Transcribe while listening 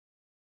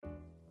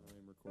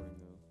recording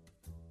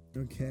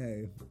now.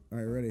 Okay. All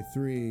right, ready?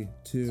 3,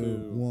 2,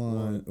 Two,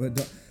 1.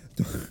 Wait,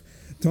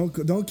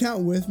 don't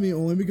count with me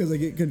only because I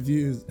get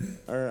confused.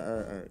 All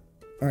right.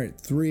 All right,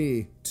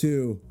 3,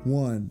 2,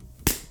 1.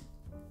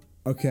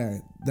 Okay,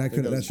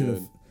 that should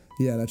have.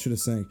 Yeah, that should have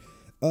sang.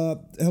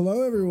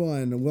 Hello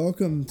everyone.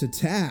 Welcome to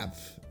TAP,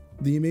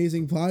 the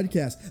amazing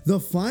podcast. The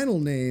final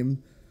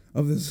name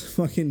of this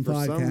fucking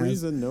podcast. For some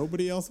reason,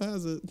 nobody else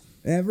has it.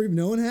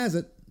 No one has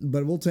it,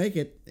 but we'll take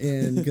it.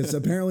 And because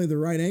apparently the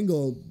right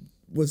angle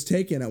was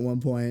taken at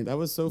one point. That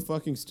was so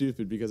fucking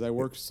stupid because I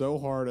worked so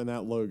hard on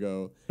that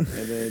logo, and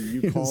then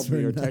you called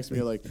me or texted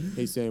me like,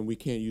 "Hey Sam, we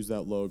can't use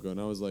that logo,"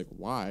 and I was like,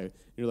 "Why?" And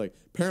you're like,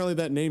 "Apparently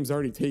that name's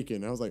already taken."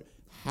 And I was like,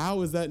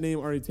 "How is that name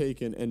already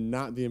taken and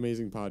not the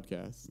amazing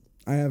podcast?"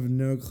 I have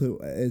no clue.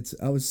 This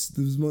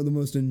was one of the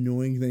most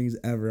annoying things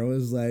ever. I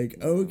was like,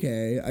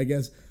 okay, I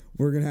guess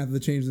we're gonna have to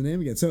change the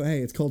name again. So hey,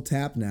 it's called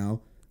TAP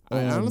now.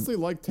 I honestly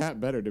like TAP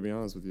better, to be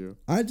honest with you.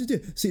 I just do.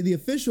 See, the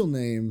official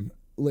name,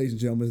 ladies and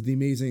gentlemen, is the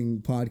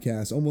amazing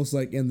podcast, almost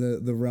like in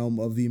the realm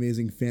of the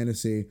amazing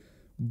fantasy,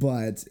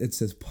 but it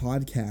says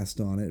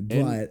podcast on it.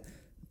 But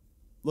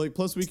like,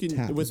 plus we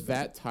can with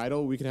that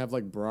title, we can have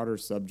like broader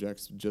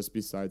subjects just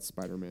besides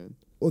Spider-Man.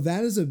 Well,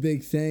 that is a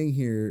big thing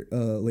here,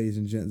 ladies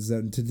and gents.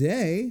 That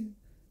today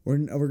we're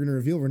going to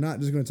reveal we're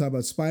not just going to talk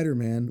about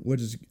Spider-Man,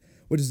 which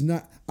is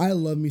not. I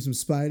love me some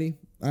Spidey.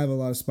 I have a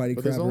lot of Spidey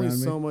crap around me. There's only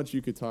so much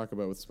you could talk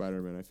about with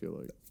Spider-Man. I feel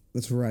like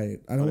that's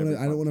right. I don't want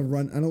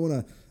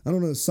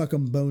to suck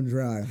them bone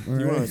dry. All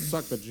you right? want to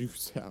suck the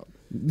juice out,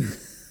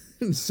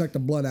 suck the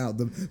blood out,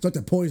 suck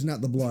the poison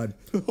out the blood.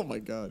 Oh my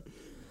god!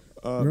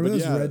 Remember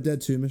those Red Dead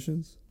 2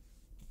 missions?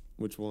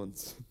 Which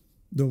ones?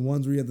 The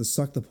ones where you have to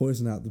suck the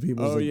poison out the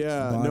people's bodies.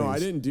 No, I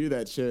didn't do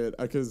that shit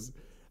because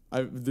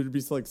there'd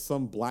be like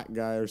some black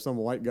guy or some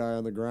white guy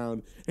on the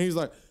ground, and he's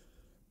like,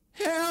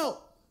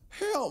 help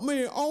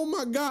me, oh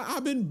my god,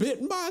 I've been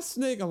bitten by a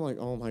snake. I'm like,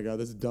 oh my god,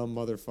 this dumb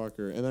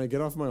motherfucker. And then I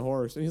get off my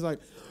horse, and he was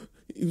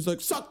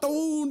like, suck the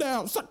wound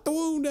out. And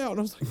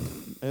I was like,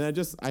 and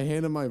I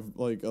hand him my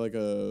like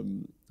a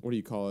what do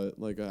you call it,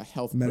 like a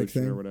health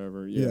potion or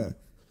whatever. Yeah.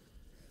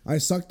 I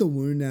sucked the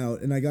wound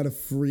out, and I got a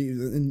free,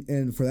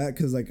 and for that,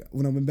 because like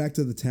when I went back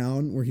to the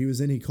town where he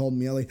was in, he called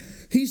me out like,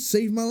 he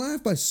saved my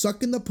life by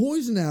sucking the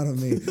poison out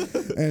of me.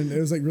 And it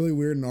was like really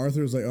weird, and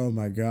Arthur was like, oh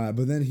my god.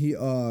 But then he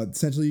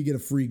essentially you get a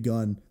free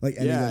gun, like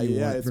anything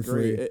you want for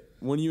free.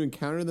 When you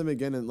encounter them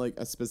again in like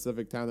a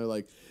specific town, they're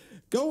like,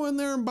 go in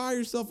there and buy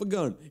yourself a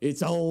gun,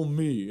 it's on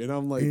me. And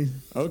I'm like,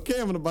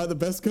 okay, I'm gonna buy the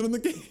best gun in the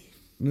game.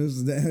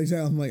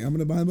 I'm like, I'm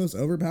gonna buy the most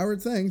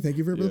overpowered thing, thank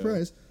you for the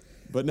price.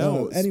 But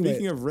no, anyway,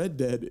 speaking of Red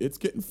Dead, it's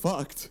getting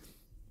fucked.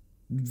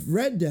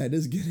 Red Dead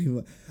is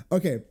getting...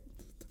 Okay.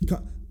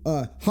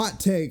 Hot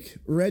take.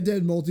 Red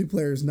Dead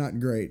multiplayer is not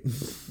great.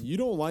 You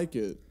don't like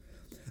it.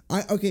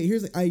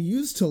 I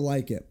used to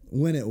like it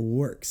when it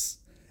works.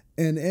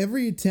 And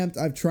every attempt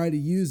I've tried to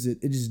use it,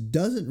 it just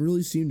doesn't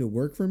really seem to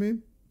work for me.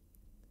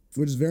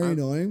 Which is very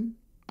annoying.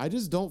 I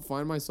just don't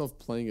find myself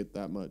playing it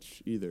that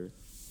much either.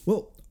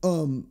 Well,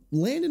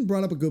 Landon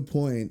brought up a good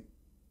point.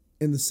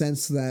 In the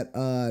sense that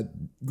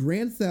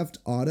Grand Theft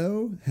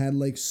Auto had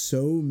like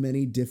so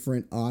many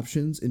different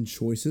options and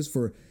choices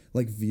for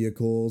like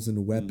vehicles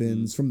and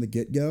weapons from the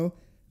get-go.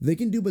 They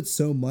can do but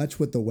so much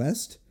with the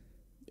West.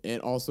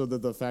 And also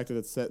the fact that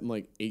it's set in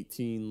like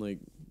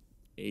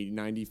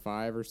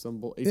 1895 or some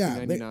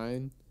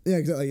 1899. Yeah,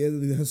 exactly.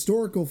 The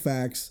historical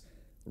facts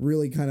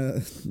really kind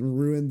of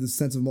ruined the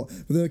sense of...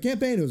 For the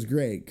campaign, it was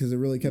great because it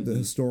really kept it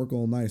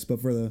historical and nice.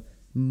 But for the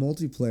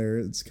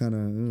multiplayer, it's kind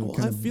of...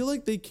 I feel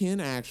like they can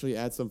actually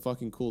add some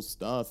fucking cool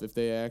stuff if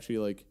they actually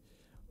like...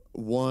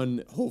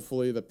 One,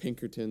 hopefully the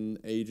Pinkerton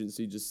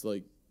agency just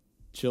like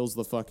chills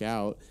the fuck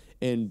out,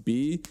 and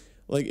B,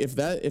 like if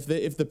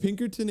the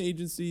Pinkerton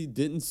agency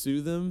didn't sue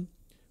them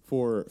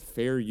for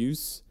fair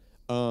use,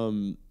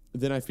 then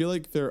I feel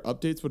like their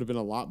updates would have been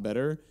a lot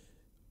better.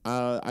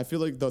 I feel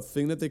like the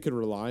thing that they could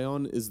rely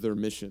on is their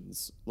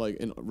missions, like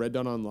in Red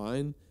Dead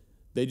Online.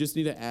 They just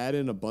need to add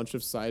in a bunch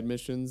of side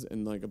missions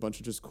and like a bunch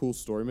of just cool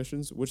story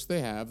missions, which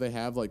they have. They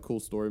have like cool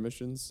story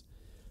missions,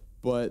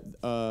 but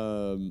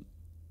I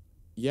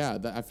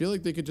feel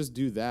like they could just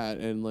do that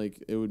and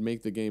like it would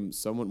make the game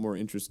somewhat more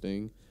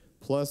interesting.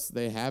 Plus,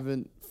 they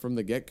haven't from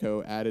the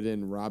get-go added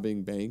in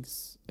robbing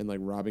banks and like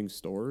robbing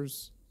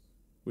stores,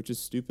 which is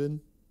stupid.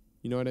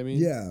 You know what I mean?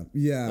 Yeah.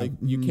 Like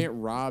you can't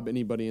rob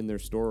anybody in their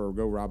store or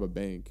go rob a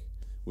bank,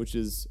 which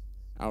is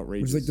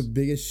outrageous. Which is like the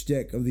biggest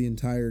shtick of the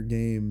entire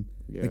game,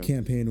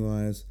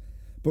 campaign-wise.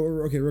 But,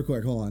 okay, real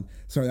quick, hold on.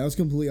 Sorry, that was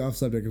completely off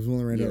subject. I was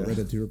only Red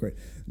Dead 2 real quick.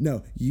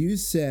 No, you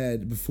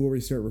said before we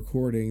start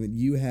recording that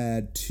you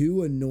had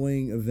 2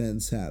 annoying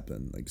events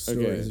happen, like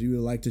stories you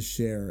would like to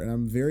share, and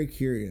I'm very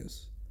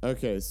curious.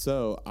 Okay,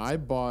 so I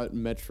bought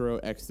Metro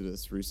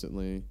Exodus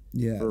recently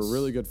for a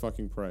really good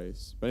fucking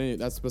price. But anyway,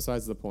 that's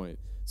besides the point.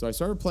 So I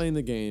started playing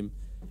the game,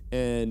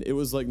 and it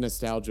was like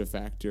nostalgia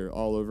factor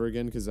all over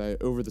again because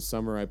over the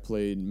summer I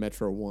played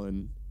Metro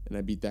 1, and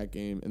I beat that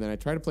game. And then I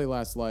tried to play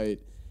Last Light,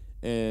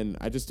 and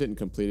I just didn't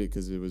complete it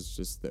because it was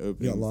just the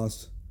opening. You got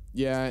lost?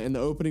 Yeah, and the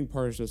opening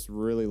part is just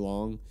really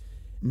long.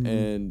 Mm-hmm.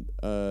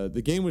 And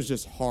the game was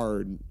just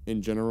hard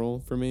in general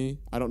for me.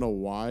 I don't know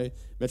why.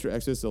 Metro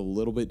Exodus is a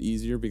little bit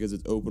easier because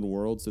it's open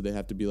world, so they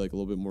have to be like a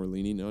little bit more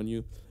lenient on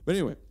you. But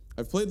anyway,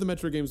 I've played the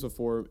Metro games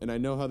before, and I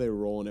know how they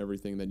roll and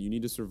everything, that you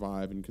need to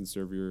survive and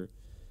conserve your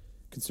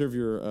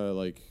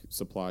like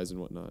supplies and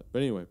whatnot.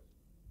 But anyway,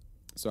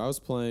 so I was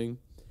playing,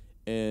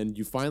 and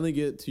you finally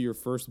get to your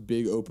first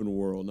big open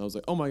world, and I was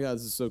like, oh my god,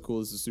 this is so cool,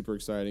 this is super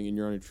exciting, and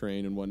you're on a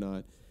train and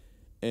whatnot.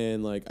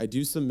 And like I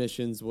do some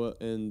missions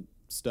and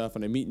stuff,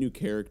 and I meet new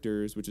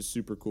characters, which is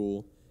super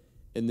cool.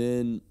 And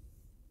then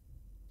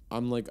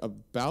I'm like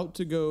about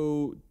to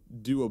go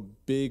do a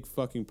big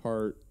fucking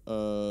part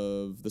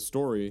of the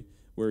story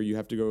where you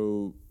have to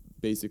go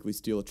basically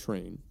steal a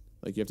train.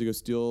 Like you have to go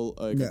steal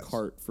a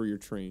cart for your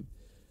train.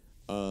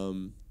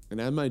 And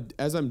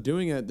as I'm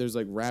doing it, there's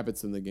like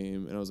rabbits in the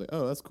game, and I was like,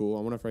 oh, that's cool.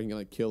 I wonder if I can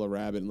like kill a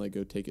rabbit and like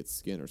go take its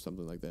skin or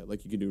something like that,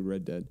 like you can do in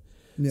Red Dead.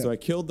 Yeah. So I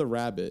killed the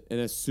rabbit, and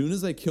as soon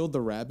as I killed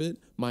the rabbit,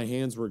 my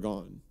hands were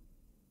gone.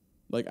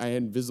 Like I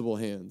had invisible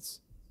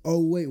hands. Oh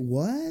wait,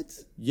 what?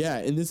 Yeah,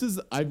 and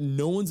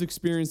no one's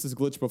experienced this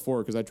glitch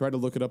before because I tried to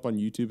look it up on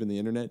YouTube and the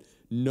internet.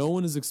 No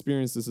one has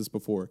experienced this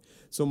before.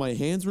 So my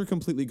hands were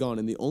completely gone,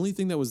 and the only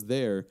thing that was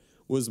there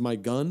was my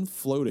gun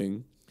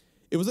floating.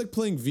 It was like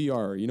playing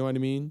VR, you know what I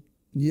mean?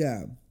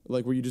 Yeah.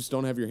 Like where you just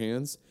don't have your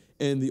hands,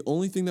 and the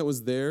only thing that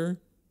was there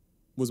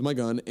was my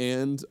gun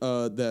and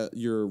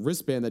your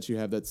wristband that you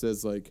have that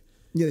says like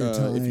your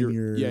time,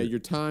 your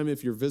time,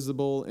 if you're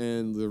visible,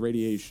 and the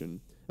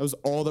radiation. That was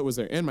all that was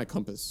there, and my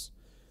compass.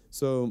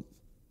 So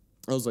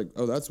I was like,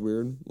 oh, that's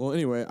weird. Well,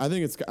 anyway, I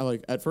think it's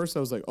like at first I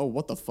was like, oh,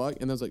 what the fuck?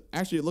 And I was like,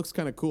 actually, it looks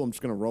kind of cool. I'm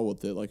just gonna roll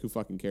with it. Like, who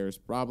fucking cares?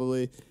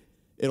 Probably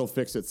it'll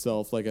fix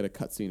itself, like at a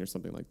cutscene or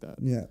something like that.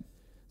 Yeah.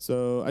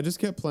 So I just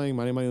kept playing,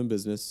 minding my own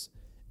business,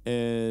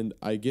 and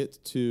I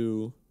get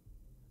to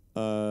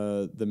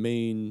I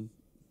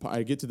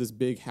get to this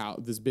big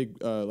house,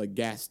 like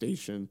gas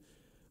station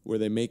where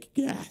they make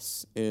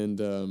gas,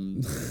 and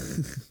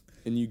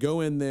and you go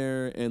in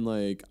there, and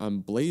like I'm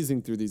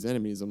blazing through these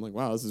enemies. I'm like,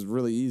 wow, this is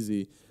really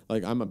easy.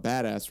 Like I'm a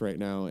badass right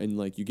now, and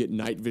like you get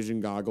night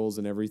vision goggles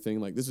and everything.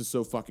 Like this is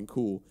so fucking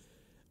cool.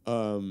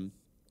 And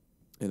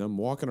I'm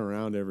walking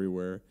around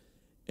everywhere,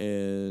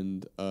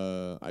 and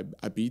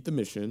I beat the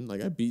mission.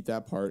 Like I beat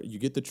that part. You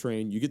get the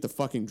train. You get to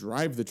fucking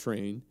drive the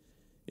train,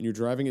 and you're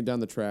driving it down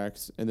the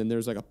tracks. And then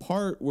there's like a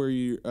part where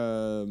you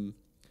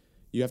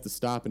have to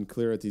stop and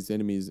clear out these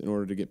enemies in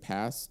order to get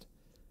past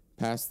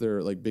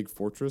their like big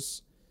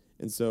fortress.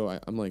 And so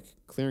I'm like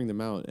clearing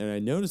them out, and I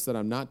noticed that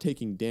I'm not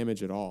taking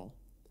damage at all.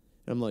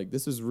 And I'm like,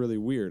 this is really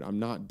weird. I'm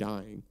not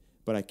dying,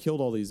 but I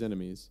killed all these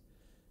enemies.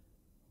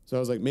 So I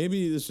was like,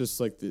 maybe it's just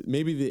like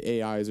maybe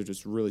the AIs are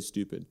just really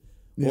stupid.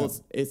 Yeah. Well,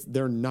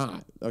 they're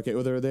not. Okay,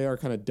 well they are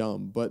kind of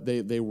dumb, but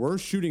they were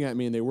shooting at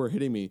me and they were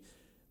hitting me.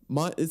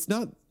 It's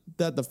not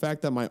that the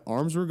fact that my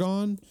arms were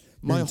gone,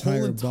 my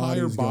whole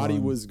entire body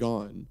was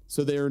gone.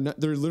 So they're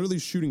literally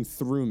shooting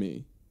through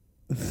me.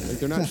 Like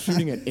they're not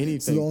shooting at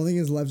anything. So the only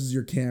thing is left is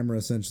your camera,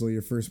 essentially,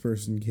 your first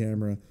person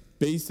camera.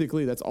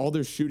 Basically, that's all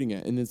they're shooting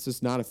at, and it's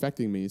just not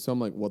affecting me. So I'm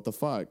like, what the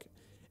fuck?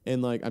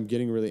 And like I'm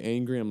getting really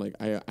angry. I'm like,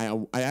 I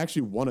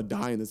actually want to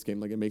die in this game.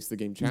 Like it makes the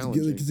game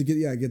challenging. Because it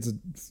gets it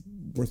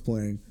worth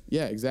playing.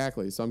 Yeah,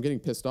 exactly. So I'm getting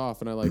pissed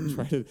off, and I like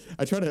try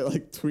to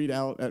like tweet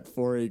out at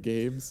 4A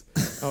Games.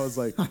 I was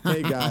like,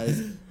 hey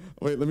guys.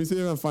 Wait, let me see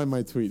if I can find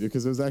my tweet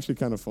because it was actually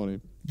kind of funny.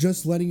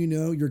 Just letting you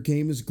know your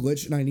game is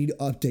glitched and I need to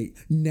update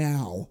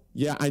now.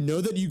 Yeah, I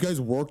know that you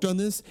guys worked on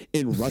this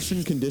in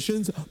Russian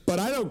conditions, but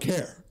I don't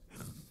care.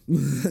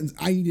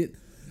 I need it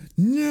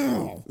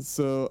now.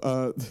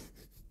 So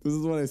this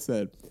is what I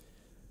said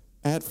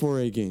at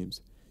 4A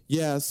Games.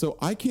 Yeah, so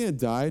I can't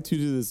die due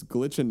to this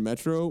glitch in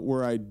Metro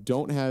where I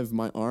don't have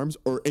my arms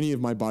or any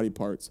of my body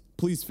parts.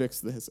 Please fix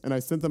this. And I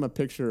sent them a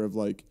picture of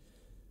like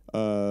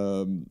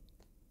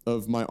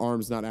of my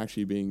arms not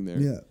actually being there.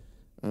 Yeah.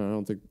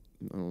 No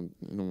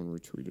one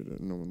retweeted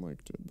it. No one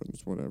liked it, but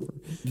it's whatever.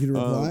 Did you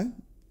reply?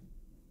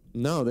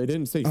 No, they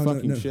didn't say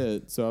fucking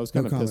shit, so I was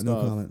kind of pissed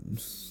off. No comment.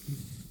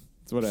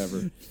 It's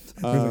whatever.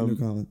 No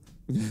comment.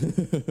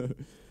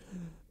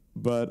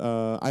 But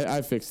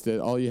I fixed it.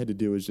 All you had to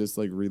do was just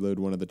like reload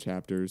one of the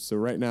chapters. So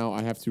right now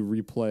I have to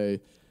replay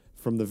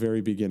from the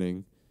very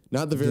beginning.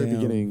 Not the very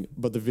beginning,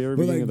 but the very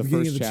beginning of the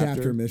first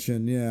chapter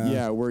mission, yeah.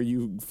 Yeah, where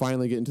you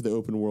finally get into the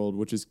open world,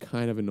 which is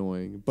kind of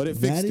annoying. But it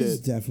fixed it. That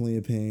is definitely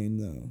a pain,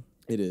 though.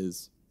 It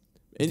is.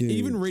 And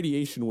even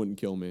radiation wouldn't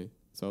kill me.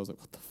 So I was like,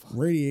 what the fuck?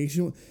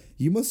 Radiation?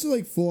 You must have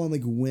like full on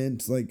like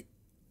went like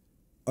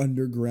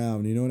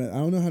underground. You know what I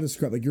don't know how to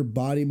describe. Like your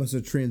body must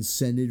have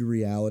transcended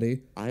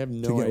reality. I have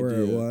no idea where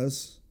it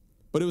was.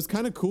 But it was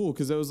kind of cool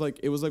because it was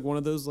like one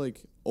of those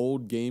like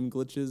old game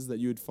glitches that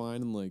you would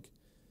find in like,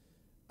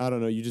 I don't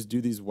know, you just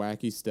do these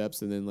wacky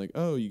steps and then like,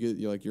 oh,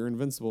 you're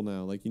invincible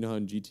now. Like, you know how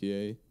in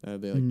GTA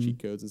they like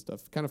cheat codes and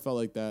stuff. Kind of felt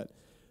like that,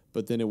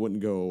 but then it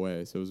wouldn't go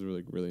away. So it was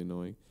really, really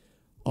annoying.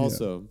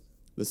 Also,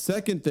 the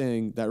second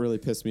thing that really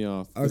pissed me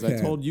off, because I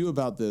told you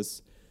about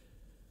this,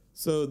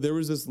 So there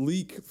was this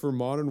leak for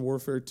Modern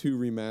Warfare 2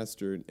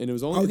 Remastered, and it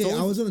was only... Okay,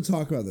 I was going to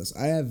talk about this.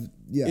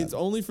 It's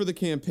only for the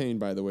campaign,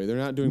 by the way. They're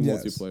not doing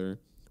multiplayer,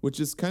 which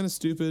is kind of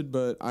stupid,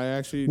 but I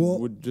actually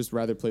would just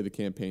rather play the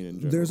campaign in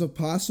general. There's a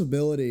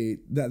possibility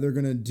that they're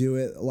going to do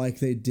it like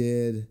they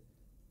did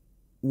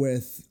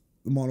with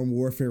Modern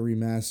Warfare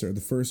Remastered,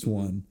 the first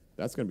one.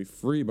 That's going to be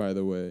free, by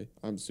the way.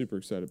 I'm super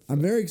excited for that. I'm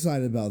very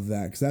excited about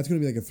that because that's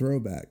going to be like a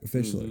throwback,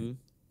 officially.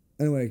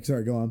 Anyway,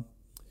 sorry, go on.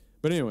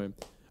 But anyway,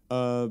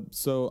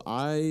 so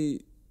I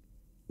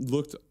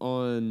looked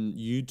on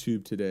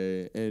YouTube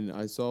today, and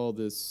I saw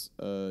this.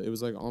 It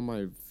was like on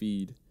my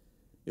feed.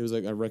 It was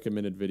like a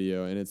recommended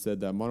video, and it said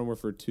that Modern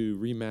Warfare 2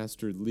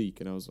 Remastered leak.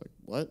 And I was like,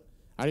 what?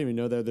 I didn't even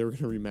know that they were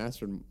going to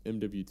remaster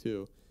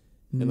MW2.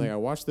 And like I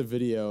watched the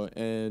video,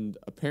 and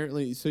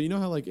apparently, so you know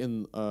how like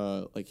in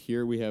like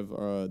here we have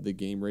the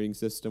game rating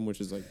system,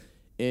 which is like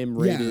M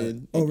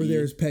rated. Yeah, over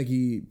there is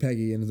Peggy,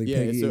 and it's like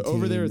Peggy. So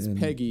over there is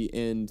Peggy,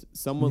 and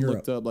someone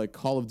looked up like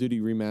Call of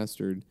Duty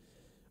Remastered,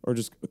 or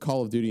just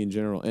Call of Duty in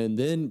general, and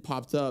then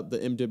popped up the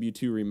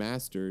MW2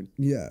 Remastered.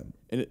 Yeah,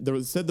 and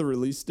it said the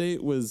release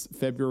date was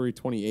February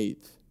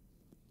 28th.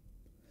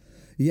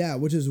 Yeah,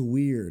 which is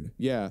weird.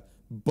 Yeah.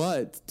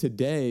 But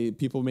today,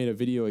 people made a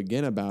video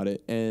again about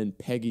it, and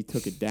Peggy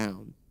took it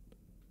down.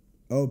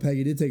 Oh,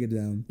 Peggy did take it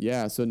down.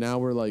 Yeah, so now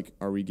we're like,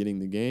 are we getting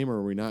the game or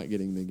are we not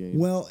getting the game?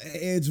 Well,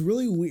 it's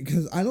really weird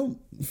because I don't,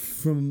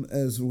 from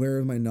as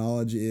where my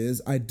knowledge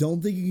is, I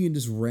don't think you can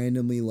just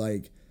randomly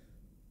like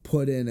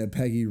put in a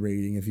Peggy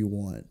rating if you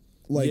want.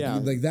 Like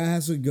that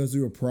has to go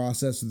through a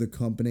process of the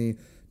company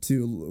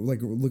to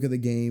like look at the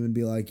game and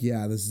be like,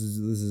 yeah, this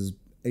is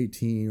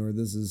 18 or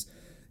this is,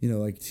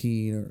 like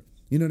teen or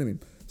you know what I mean.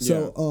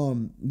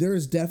 So there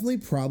is definitely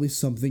probably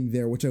something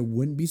there, which I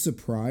wouldn't be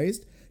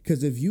surprised,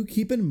 because if you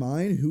keep in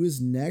mind who is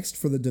next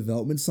for the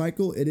development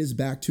cycle, it is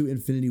back to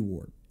Infinity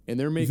Ward. And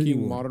they're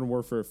making Modern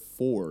Warfare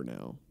 4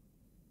 now.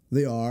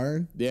 They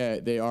are? Yeah,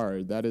 they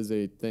are. That is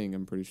a thing,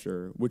 I'm pretty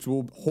sure, which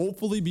will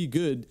hopefully be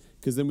good,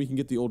 because then we can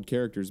get the old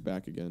characters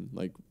back again.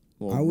 Like,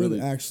 well, I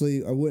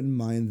wouldn't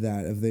mind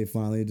that if they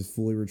finally just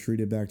fully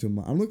retreated back to...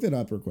 I'm looking that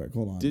up real quick.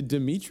 Hold on. Did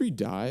Dimitri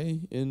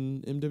die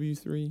in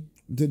MW3?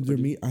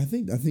 I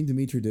think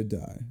Dimitri did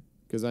die.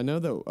 Because I know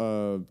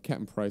that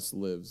Captain Price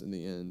lives in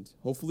the end.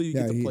 Hopefully you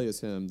get to play as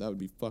him. That would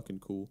be fucking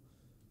cool.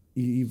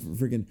 He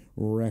freaking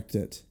wrecked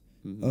it.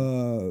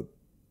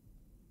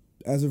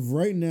 As of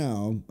right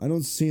now, I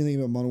don't see anything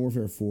about Modern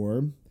Warfare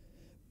 4,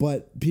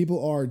 but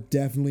people are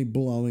definitely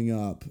blowing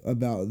up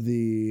about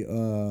the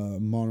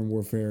Modern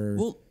Warfare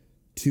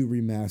 2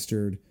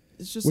 Remastered.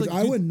 It's just which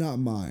I would not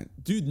mind.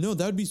 Dude, no,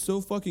 that would be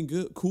so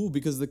fucking cool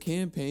because the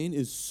campaign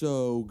is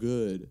so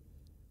good.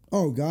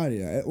 Oh god,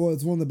 yeah. Well,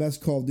 it's one of the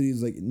best Call of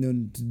Duties like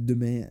known to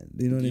demand.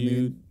 You know what I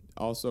mean?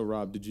 Also,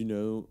 Rob, did you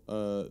know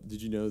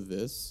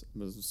this?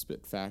 I'm gonna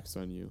spit facts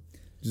on you.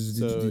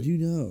 Did you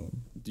know?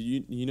 Do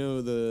you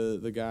know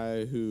the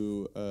guy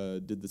who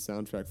did the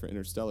soundtrack for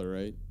Interstellar,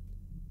 right?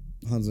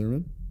 Hans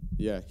Zimmer?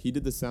 Yeah, he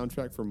did the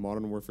soundtrack for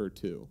Modern Warfare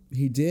 2.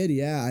 He did,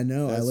 yeah, I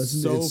know. That's I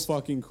listened so to it. It's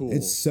fucking cool.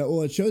 It's so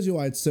well. It shows you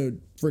why it's so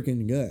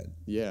freaking good.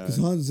 Yeah, because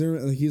Hans Zimmer,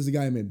 like, he's the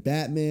guy who made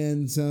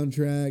Batman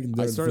soundtrack. And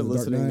I started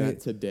listening to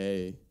that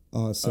today.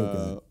 Oh, it's so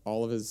good.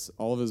 All of his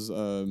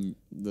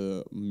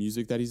the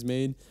music that he's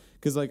made,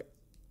 because like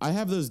I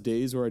have those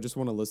days where I just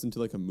want to listen to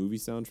like a movie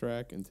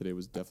soundtrack, and today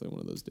was definitely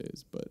one of those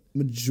days. But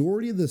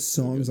majority of the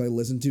songs I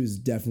listen to is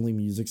definitely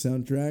music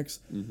soundtracks.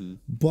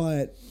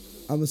 But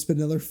I'm gonna spit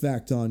another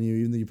fact on you,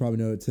 even though you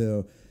probably know it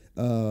too.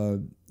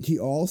 He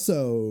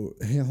also,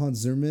 Hans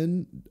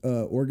Zimmer,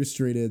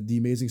 orchestrated the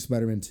Amazing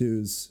Spider-Man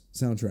 2's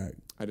soundtrack.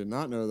 I did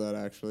not know that,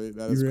 actually.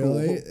 That is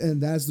really cool.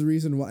 And that's the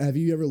reason why. Have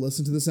you ever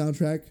listened to the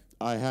soundtrack?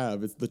 I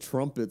have. It's the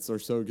trumpets are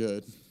so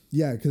good.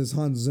 Yeah, because it's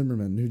Hans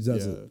Zimmerman who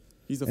does it.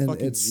 He's a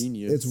fucking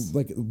genius. It's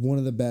like one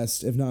of the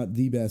best, if not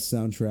the best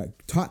soundtrack.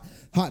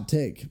 Hot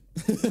take.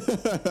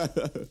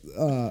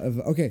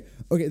 Okay.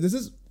 This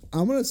is.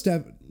 I'm gonna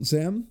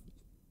Sam.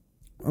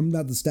 I'm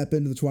about to step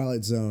into the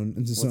Twilight Zone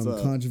into some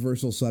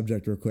controversial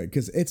subject real quick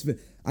because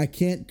I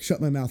can't shut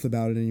my mouth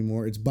about it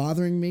anymore. It's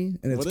bothering me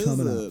and it's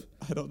coming up.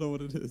 I don't know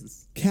what it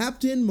is.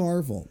 Captain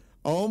Marvel.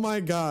 Oh my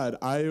God!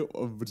 I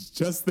was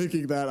just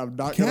thinking that. I'm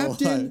not gonna lie.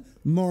 Captain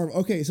Marvel.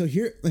 Okay, so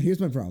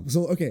here's my problem.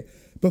 So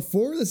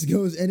before this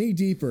goes any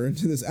deeper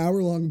into this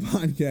hour-long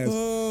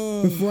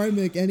podcast, before I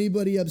make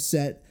anybody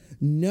upset,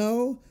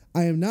 no,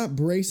 I am not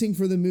bracing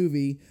for the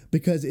movie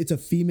because it's a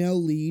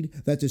female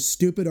lead. That's a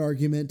stupid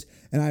argument,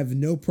 and I have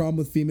no problem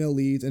with female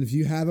leads. And if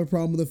you have a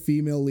problem with a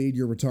female lead,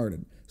 you're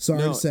retarded.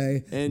 Sorry to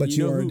say, but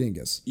you are a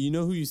dingus. You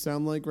know who you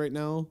sound like right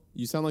now?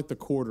 You sound like the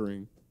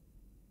Quartering.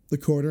 The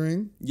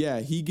Quartering?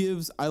 Yeah,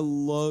 I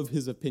love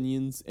his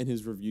opinions and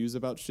his reviews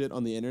about shit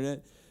on the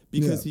internet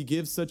because he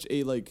gives such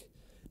a, like,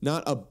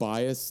 not a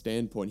biased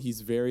standpoint.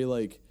 He's very,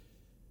 like,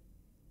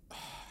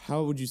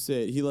 how would you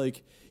say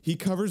it? He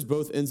covers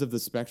both ends of the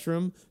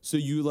spectrum. So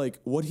you, like,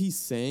 what he's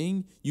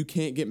saying, you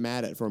can't get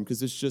mad at for him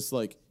because it's just,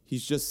 like,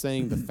 he's just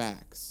saying the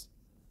facts.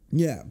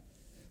 Yeah.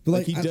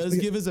 But he does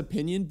give his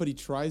opinion, but he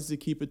tries to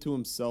keep it to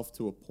himself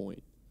to a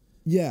point.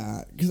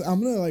 Yeah, because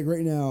I'm gonna like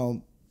right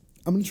now.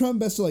 I'm gonna try my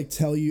best to like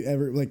tell you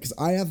because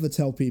I have to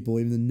tell people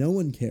even though no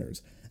one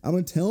cares. I'm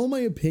gonna tell my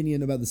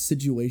opinion about the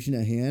situation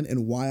at hand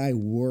and why I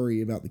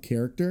worry about the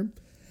character.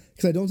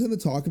 Because I don't tend to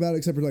talk about it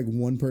except for like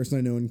one person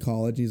I know in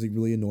college. And he's like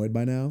really annoyed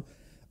by now,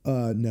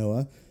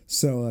 Noah.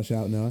 So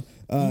shout out Noah.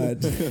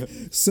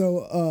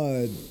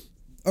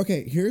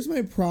 Okay. Here's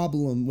my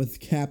problem with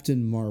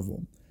Captain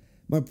Marvel.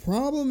 My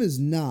problem is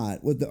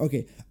not with the.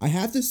 Okay, I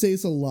have to say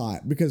this a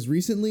lot because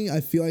recently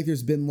I feel like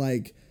there's been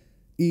like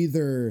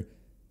either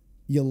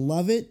you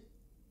love it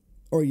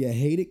or you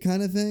hate it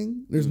kind of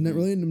thing. There's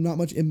really not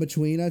much in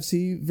between I've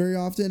seen very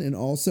often. And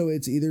also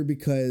it's either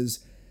because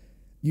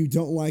you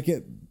don't like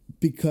it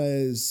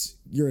because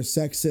you're a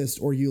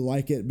sexist or you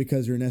like it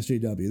because you're an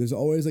SJW. There's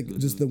always like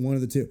just the one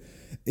of the two.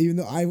 Even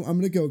though I'm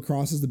going to go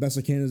across as the best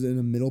I can as in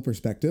a middle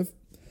perspective.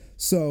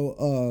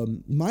 So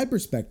my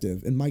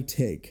perspective and my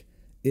take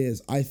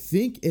is I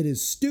think it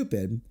is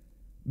stupid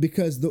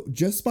because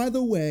just by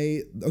the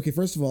way, okay,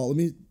 first of all, let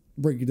me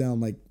break it down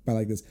by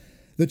this.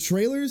 The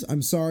trailers,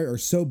 I'm sorry, are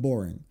so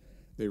boring.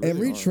 Really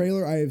Every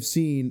trailer I have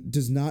seen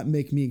does not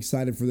make me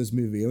excited for this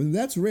movie. I mean,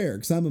 that's rare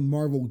because I'm a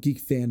Marvel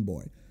geek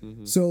fanboy.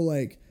 So,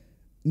 like,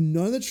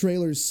 none of the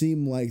trailers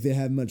seem like they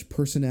have much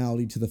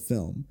personality to the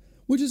film,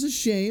 which is a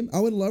shame. I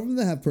would love them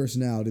to have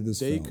personality to this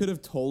film. They could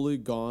have totally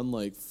gone,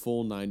 like,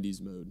 full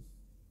 90s mode.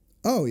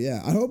 Oh,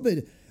 yeah. I hope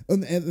they...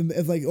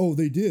 If like, oh,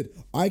 they did.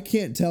 I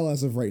can't tell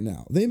as of right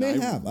now. They may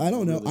have. I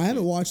don't know. Really I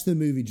haven't watched the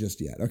movie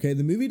just yet. Okay,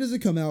 the movie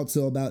doesn't come out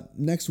till about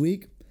next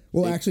week.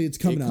 Well, actually, it's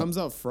coming out. It comes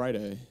out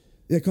Friday.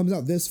 It comes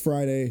out this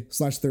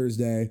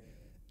Friday/Thursday,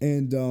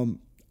 and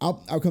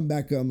I'll come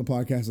back on the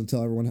podcast and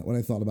tell everyone what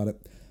I thought about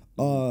it,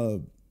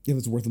 if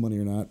it's worth the money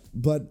or not.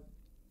 But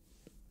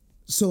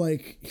so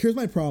like, here's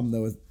my problem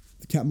though with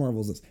Captain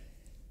Marvel is this.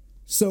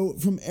 So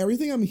from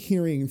everything I'm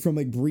hearing from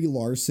like Brie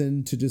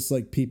Larson to just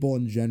like people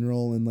in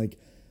general and like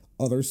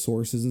other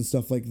sources and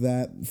stuff like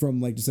that,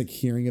 from like just like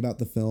hearing about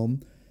the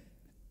film,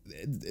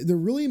 they're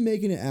really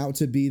making it out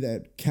to be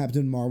that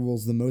Captain Marvel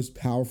is the most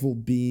powerful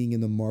being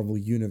in the Marvel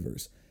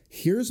universe.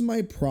 Here's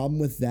my problem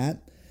with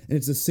that, and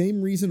it's the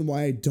same reason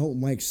why I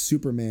don't like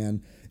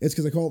Superman. It's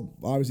because I call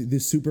it, obviously, the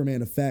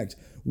Superman effect,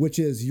 which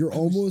is you're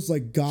almost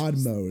like God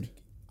mode.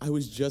 I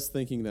was just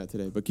thinking that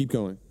today, but keep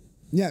going.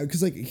 Yeah,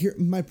 because like here,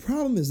 my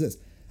problem is this.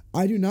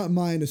 I do not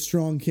mind a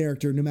strong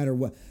character no matter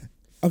what.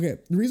 Okay,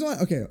 the reason why,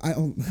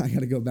 I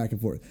got to go back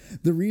and forth.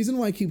 The reason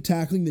why I keep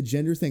tackling the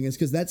gender thing is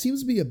because that seems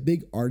to be a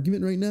big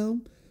argument right now,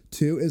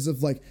 too, is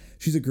of like,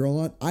 she's a girl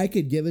on. I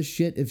could give a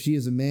shit if she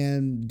is a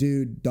man,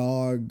 dude,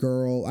 dog,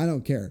 girl. I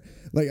don't care.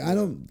 Like, I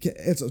don't,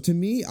 it's, to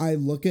me, I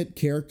look at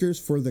characters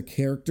for the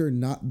character,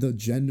 not the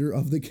gender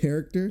of the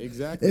character.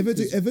 Exactly. If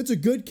it's a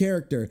good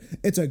character,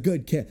 it's a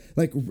good character.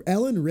 Like,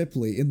 Ellen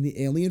Ripley in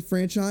the Alien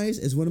franchise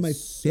is one of my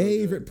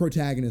favorite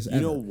protagonists ever.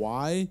 You know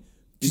why?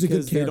 She's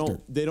because a good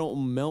character. They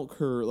don't milk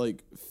her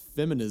like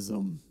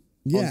feminism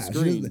on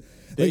screen.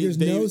 There's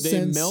no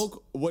sense. They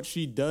milk what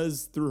she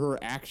does through her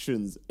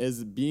actions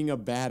as being a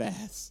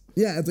badass.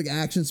 Yeah, it's like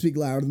actions speak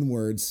louder than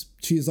words.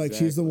 She's like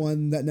she's the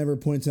one that never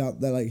points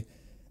out that like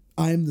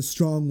I'm the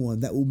strong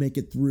one that will make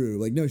it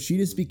through. Like no, she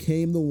just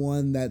became the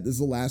one that is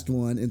the last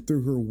one, and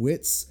through her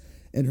wits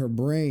and her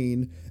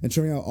brain and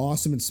showing how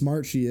awesome and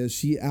smart she is,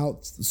 she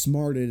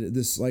outsmarted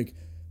this like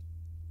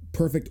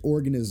perfect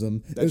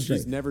organism that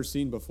she's never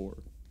seen before.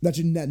 That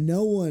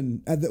no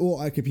one,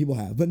 people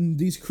have, but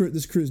this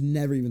crew's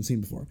never even seen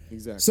before.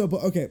 Exactly. So,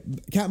 but okay,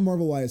 Captain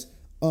Marvel wise,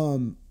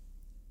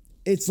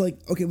 it's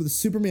like, okay, with the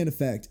Superman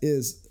effect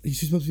is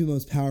she's supposed to be the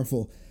most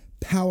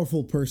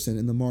powerful person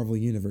in the Marvel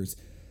universe.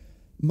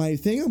 My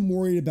thing I'm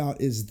worried about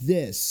is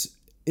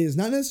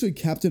not necessarily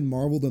Captain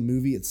Marvel, the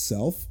movie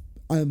itself.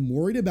 I'm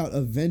worried about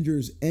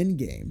Avengers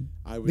Endgame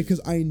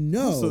because I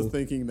know. Also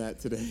thinking that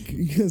today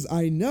because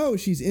I know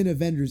she's in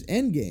Avengers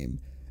Endgame.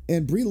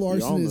 And Brie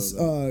Larson has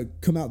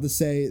come out to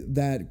say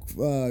that,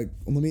 I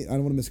don't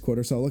want to misquote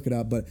her, so I'll look it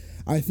up, but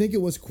I think it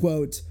was,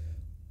 quote,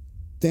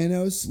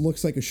 Thanos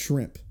looks like a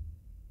shrimp.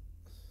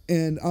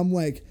 And I'm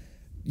like,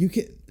 you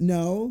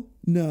cannot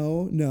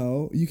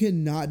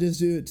just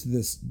do it to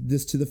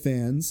this to the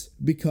fans,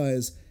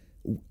 because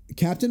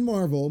Captain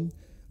Marvel,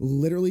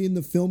 literally in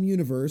the film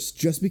universe,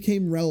 just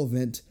became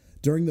relevant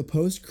during the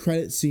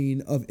post-credit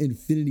scene of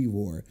Infinity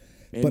War.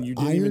 And but you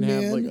didn't Iron even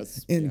Man have like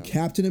and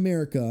Captain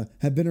America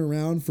have been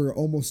around for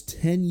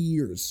almost 10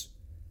 years.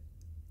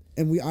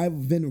 And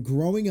I've been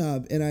growing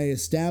up, and I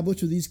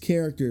established with these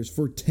characters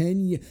for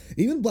 10 years.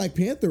 Even Black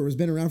Panther has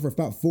been around for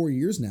about 4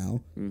 years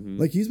now. Mm-hmm.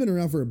 Like, he's been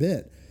around for a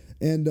bit.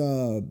 And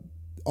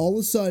all of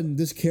a sudden,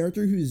 this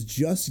character who is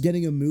just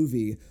getting a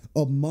movie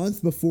a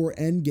month before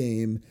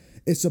Endgame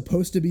is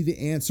supposed to be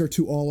the answer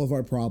to all of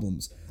our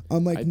problems.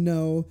 I'm like,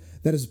 no,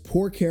 that is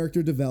poor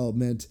character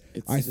development.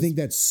 I think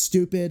that's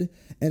stupid,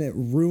 and it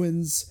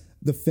ruins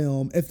the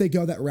film if they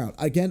go that route.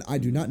 Again, I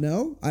do not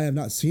know. I have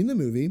not seen the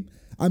movie.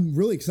 I'm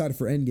really excited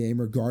for Endgame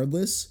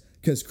regardless,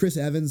 because Chris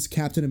Evans,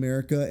 Captain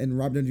America, and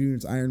Robert Downey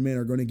Jr.'s Iron Man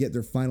are going to get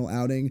their final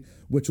outing,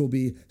 which will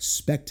be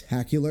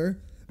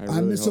spectacular.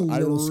 I'm just a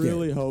little scared. I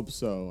really hope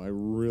so. I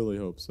really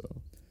hope so.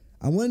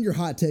 I wanted your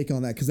hot take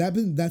on that because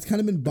that's kind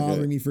of been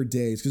bothering me for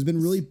days because it's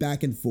been really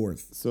back and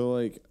forth. So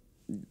like,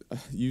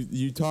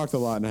 you talked a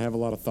lot and I have a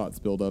lot of thoughts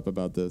build up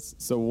about this.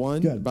 So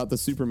one, about the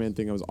Superman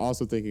thing, I was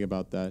also thinking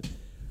about that.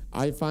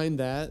 I find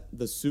that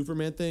the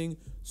Superman thing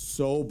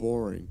so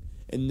boring.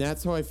 And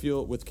that's how I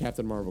feel with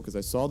Captain Marvel because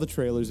I saw the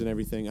trailers and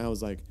everything. I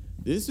was like,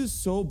 this is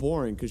so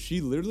boring because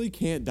she literally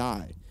can't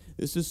die.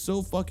 This is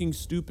so fucking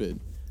stupid.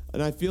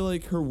 And I feel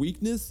like her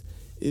weakness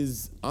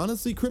is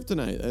honestly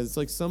kryptonite. It's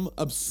like some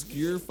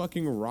obscure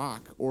fucking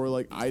rock or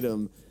like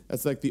item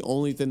that's like the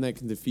only thing that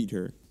can defeat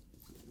her.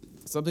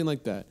 Something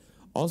like that.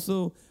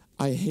 Also,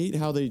 I hate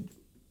how they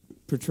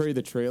portray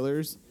the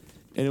trailers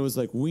and it was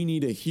like, we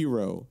need a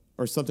hero.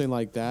 Or something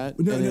like that.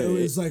 No,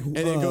 it was like... And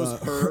it goes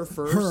her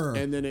first,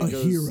 and then it goes...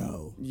 a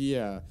hero.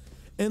 Yeah.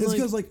 And it's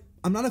because, like,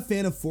 I'm not a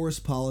fan of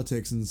forced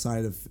politics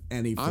inside of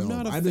any film.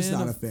 I'm just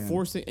not a fan.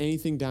 Forcing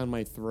anything down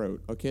my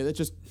throat, okay?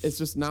 It's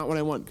just not what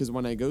I want. Because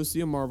when I go see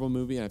a Marvel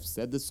movie, and I've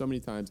said this so many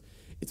times,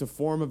 it's a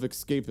form of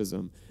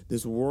escapism.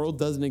 This world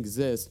doesn't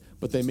exist,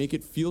 but they make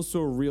it feel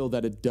so real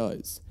that it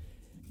does.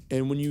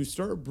 And when you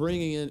start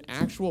bringing in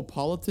actual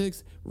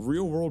politics,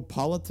 real world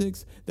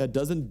politics that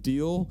doesn't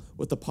deal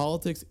with the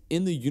politics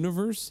in the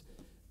universe,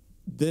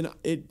 then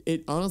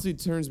it honestly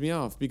turns me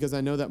off because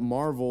I know that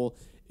Marvel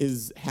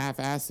is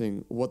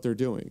half-assing what they're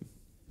doing.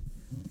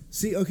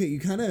 See, okay, you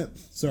kind of...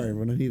 Sorry,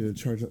 when I needed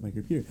to charge up my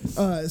computer.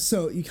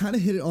 So you kind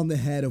of hit it on the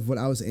head of what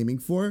I was aiming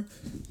for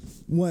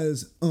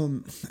was,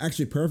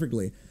 actually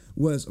perfectly,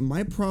 was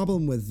my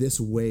problem with this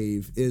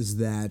wave is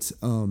that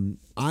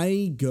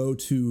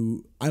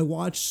I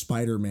watch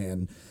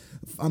Spider-Man.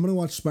 I'm going to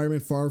watch Spider-Man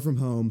Far From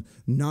Home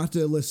not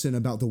to listen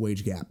about the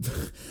wage gap.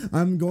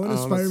 I'm going to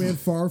Spider-Man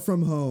Far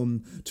From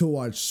Home to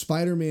watch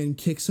Spider-Man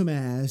kick some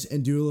ass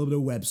and do a little bit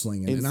of web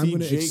slinging. And I'm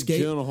going to Jake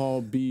escape.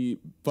 Gyllenhaal be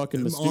fucking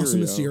Mysterio.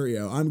 Awesome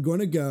Mysterio. I'm going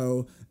to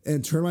go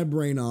and turn my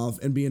brain off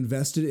and be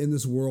invested in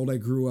this world I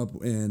grew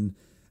up in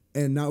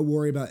and not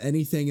worry about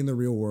anything in the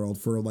real world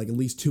for like at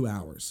least 2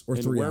 hours or 3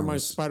 hours. And wear my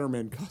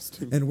Spider-Man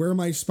costume. And wear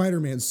my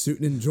Spider-Man suit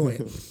and enjoy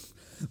it.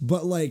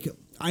 But like,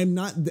 I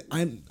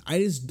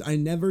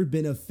never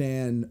been a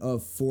fan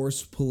of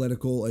forced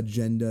political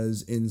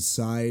agendas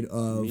inside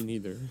of Me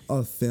neither.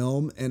 a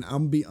film. And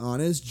I'm be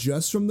honest,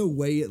 just from the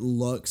way it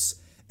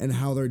looks and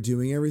how they're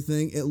doing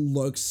everything, it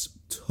looks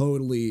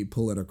totally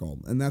political.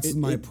 And that's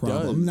my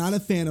problem. Does. I'm not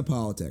a fan of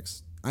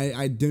politics.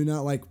 I do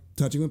not like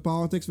touching with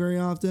politics very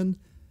often.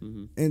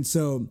 Mm-hmm. And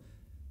so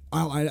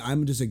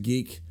I'm just a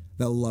geek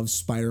that loves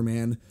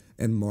Spider-Man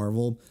and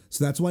Marvel.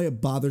 So that's why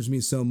it bothers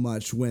me so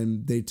much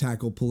when they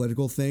tackle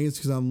political things,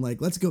 because I'm like,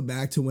 let's go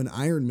back to when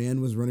Iron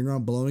Man was running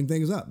around blowing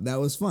things up. That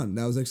was fun.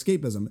 That was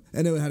escapism.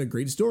 And it had a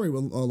great story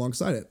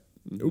alongside it.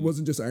 Mm-hmm. It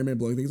wasn't just Iron Man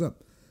blowing things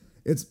up.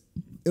 It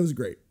was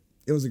great.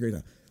 It was a great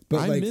time.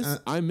 But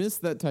I miss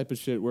that type of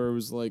shit where it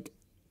was like,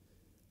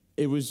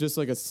 it was just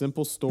like a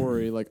simple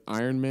story like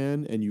Iron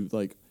Man, and you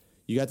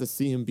got to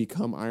see him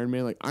become Iron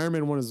Man. Like Iron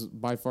Man 1 is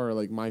by far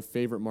like my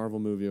favorite Marvel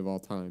movie of all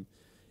time.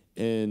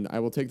 And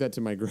I will take that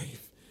to my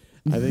grave.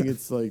 I think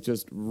it's like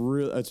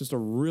it's just a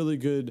really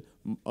good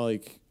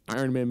like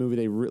Iron Man movie.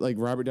 They like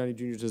Robert Downey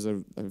Jr. does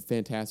a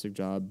fantastic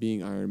job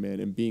being Iron Man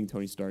and being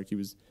Tony Stark. He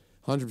was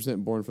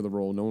 100% born for the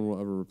role. No one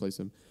will ever replace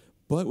him.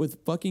 But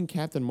with fucking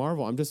Captain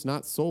Marvel, I'm just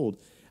not sold.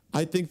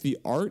 I think the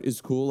art is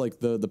cool, like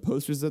the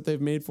posters that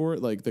they've made for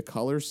it, like the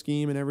color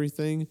scheme and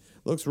everything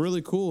looks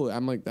really cool.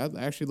 I'm like, that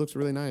actually looks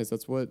really nice.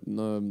 That's what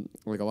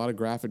like a lot of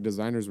graphic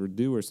designers would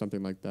do or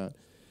something like that.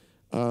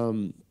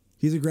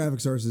 He's a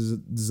graphics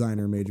artist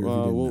designer major.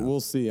 We'll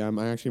see. I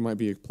actually might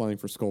be applying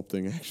for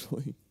sculpting,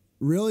 actually.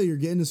 Really? You're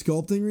getting into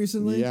sculpting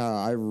recently? Yeah,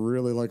 I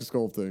really like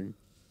sculpting.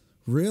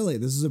 Really?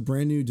 This is a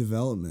brand new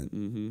development.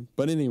 Mm-hmm.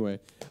 But anyway.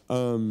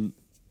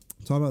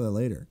 Talk about that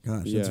later.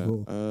 Gosh, that's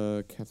cool.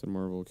 Captain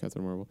Marvel.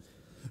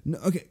 No,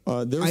 okay.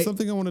 There was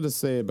something I wanted to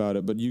say about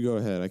it, but you go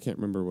ahead. I can't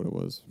remember what it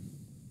was.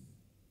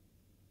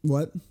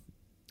 What?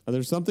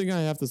 There's something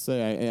I have to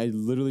say. I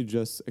literally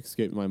just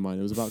escaped my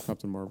mind. It was about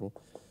Captain Marvel.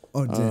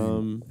 Oh,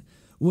 dang.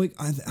 Well,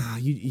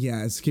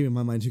 it's escaping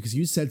my mind, too, because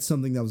you said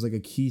something that was like a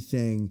key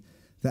thing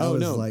that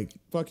like...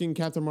 Fucking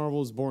Captain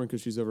Marvel is boring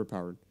because she's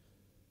overpowered.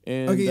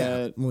 And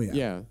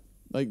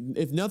like,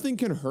 if nothing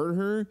can hurt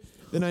her,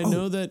 then I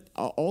know that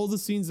all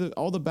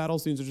the battle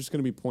scenes are just going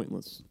to be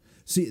pointless.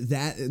 See,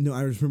 I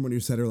remember what you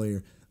said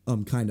earlier,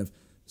 kind of.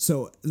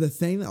 So the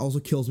thing that also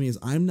kills me is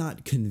I'm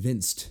not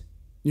convinced.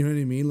 You know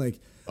what I mean? Like,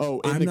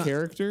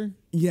 character?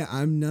 Yeah,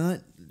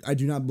 I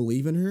do not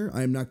believe in her.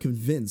 I am not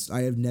convinced.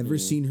 I have never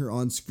seen her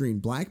on screen.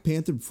 Black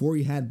Panther, before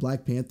he had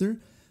Black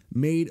Panther,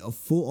 made a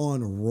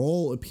full-on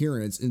role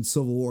appearance in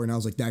Civil War, and I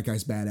was like, that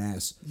guy's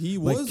badass. He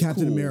was like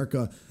Captain cool.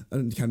 America.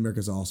 Captain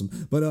America's awesome,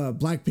 but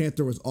Black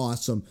Panther was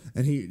awesome,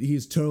 and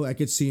he's totally. I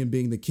could see him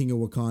being the king of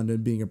Wakanda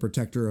and being a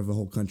protector of the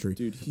whole country.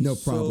 Dude, no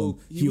problem.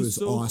 He was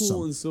so awesome.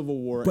 Cool in Civil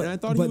War, and I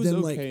thought he was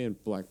okay in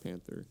Black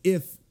Panther.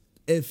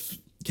 If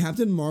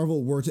Captain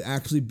Marvel were to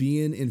actually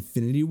be in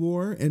Infinity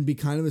War and be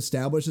kind of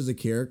established as a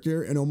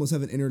character and almost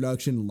have an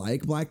introduction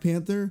like Black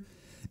Panther,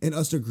 and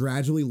us to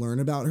gradually learn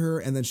about her,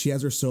 and then she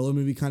has her solo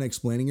movie kind of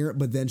explaining her,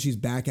 but then she's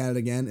back at it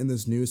again in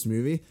this newest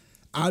movie,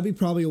 I'd be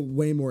probably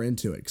way more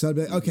into it because I'd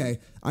be like, okay,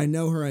 I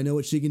know her, I know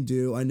what she can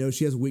do, I know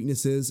she has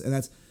weaknesses,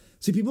 and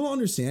see, people don't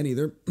understand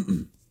either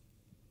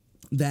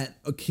that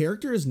a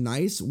character is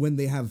nice when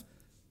they have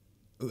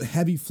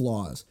heavy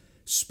flaws.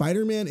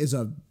 Spider-Man is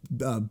a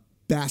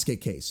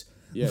basket case.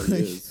 Yeah, he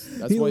is.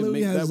 That's why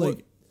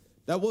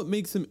what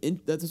makes him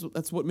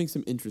that's what makes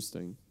him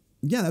interesting.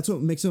 Yeah, that's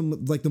what makes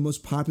him like the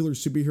most popular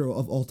superhero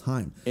of all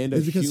time. And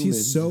it's because human.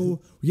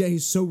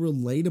 he's so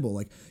relatable.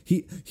 Like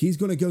he's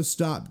going to go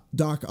stop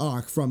Doc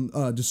Ock from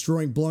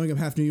blowing up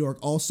half New York.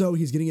 Also,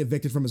 he's getting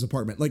evicted from his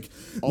apartment. He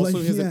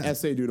has an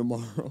essay due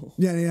tomorrow.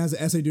 Yeah, and he has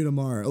an essay due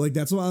tomorrow. Like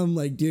that's why I'm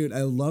like, dude,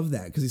 I love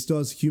that because he still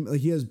has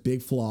he has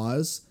big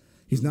flaws.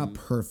 He's not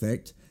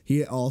perfect.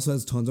 He also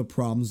has tons of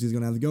problems he's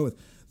going to have to go with.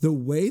 The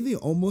way they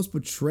almost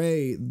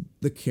portray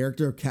the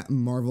character of Captain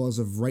Marvel as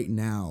of right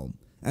now,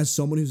 as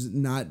someone who's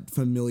not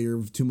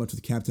familiar too much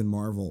with Captain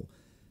Marvel,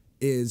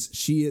 is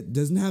she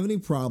doesn't have any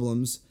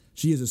problems.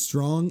 She is a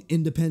strong,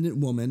 independent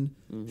woman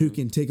who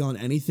can take on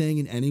anything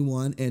and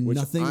anyone, and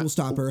nothing will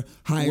stop her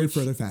higher,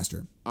 further,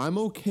 faster. I'm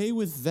okay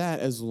with that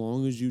as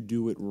long as you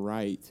do it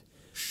right.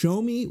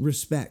 Show me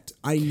respect.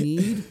 I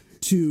need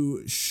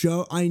to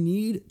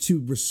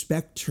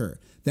respect her.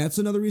 That's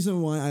another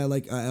reason why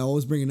I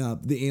always bring it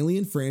up. The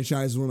Alien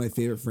franchise is one of my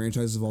favorite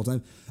franchises of all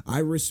time. I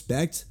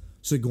respect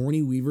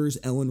Sigourney Weaver's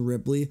Ellen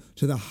Ripley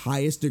to the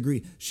highest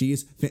degree. She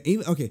is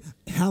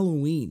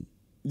Halloween.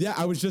 Yeah,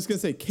 I was just gonna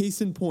say, case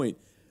in point,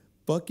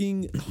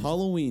 fucking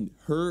Halloween.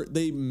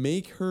 They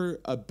make her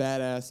a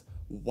badass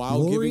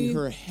while giving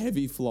her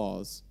heavy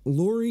flaws.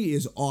 Laurie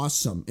is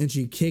awesome and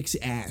she kicks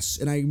ass,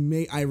 and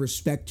I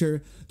respect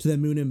her to the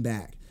moon and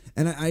back.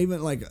 And I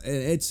even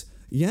it's.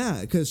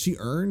 Yeah, because she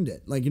earned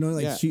it.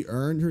 She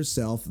earned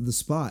herself the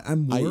spot.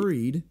 I'm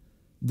worried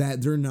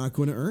that they're not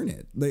going to earn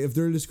it. Like, if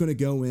they're just going to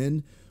go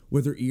in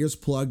with their ears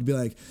plugged, be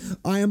like,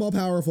 I am all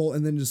powerful,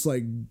 and then just go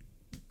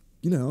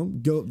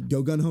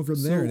gun ho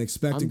from there and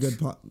expect a good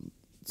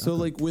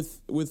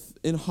with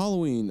in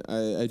Halloween,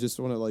 I just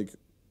want to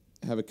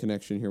have a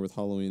connection here with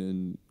Halloween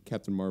and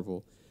Captain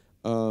Marvel.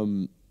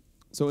 So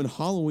in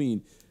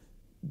Halloween,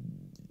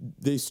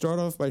 they start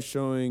off by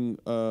showing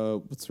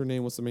what's her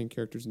name? What's the main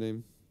character's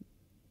name?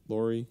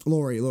 Laurie.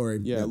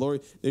 Yeah,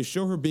 Laurie. They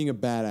show her being a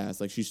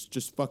badass, like she's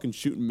just fucking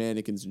shooting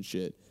mannequins and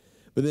shit.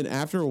 But then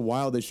after a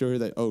while, they show her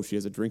that she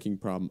has a drinking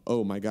problem.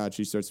 Oh my god,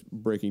 she starts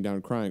breaking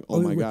down, crying. Oh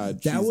my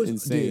god, she's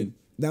insane. Dude,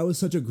 that was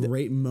such a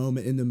great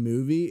moment in the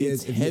movie.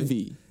 It's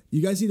heavy.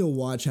 You guys need to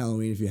watch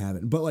Halloween if you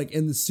haven't. But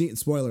in the scene,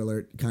 spoiler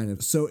alert, kind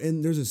of. So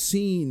there's a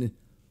scene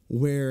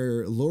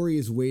where Laurie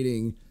is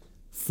waiting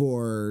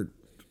for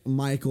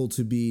Michael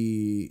to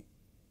be,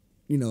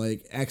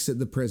 exit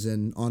the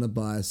prison on a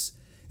bus.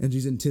 And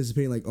she's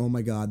anticipating oh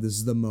my god, this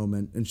is the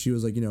moment. And she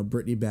was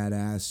Brittany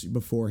badass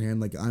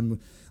beforehand. I'm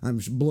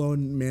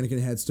blowing mannequin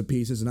heads to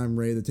pieces and I'm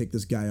ready to take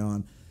this guy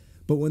on.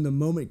 But when the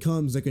moment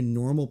comes, like a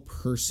normal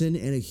person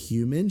and a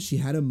human, she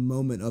had a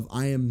moment of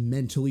I am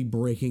mentally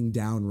breaking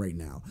down right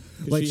now.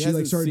 Like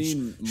she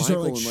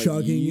started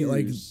chugging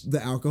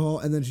the alcohol,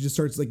 and then she just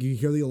starts you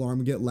hear the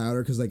alarm get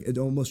louder because it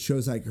almost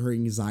shows her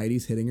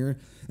anxiety's hitting her,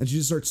 and she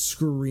just starts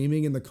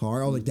screaming in the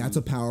car. I was like, that's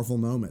a powerful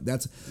moment.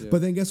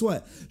 But then guess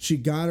what? She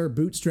got her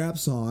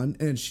bootstraps on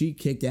and she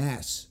kicked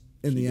ass.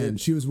 In the end,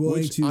 she was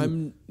willing to.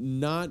 I'm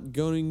not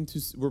going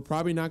to. We're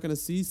probably not going to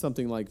see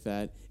something like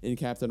that in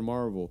Captain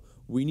Marvel.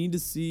 We need to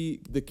see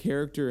the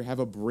character have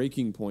a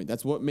breaking point.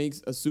 That's what makes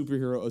a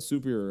superhero a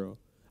superhero.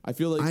 I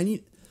feel like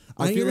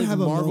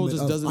Marvel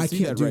just doesn't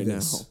see that right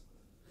now.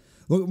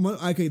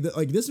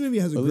 Look, this movie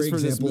has a great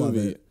example of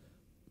it.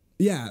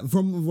 Yeah,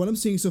 from what I'm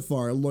seeing so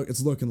far,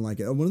 it's looking like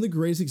it. One of the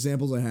greatest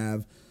examples I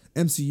have,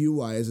 MCU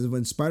wise, is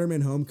when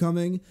Spider-Man: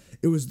 Homecoming.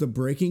 It was the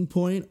breaking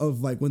point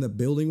of when the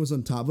building was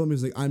on top of him. He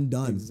was like, "I'm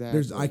done.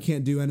 Exactly. I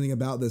can't do anything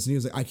about this." And he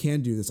was like, "I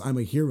can do this. I'm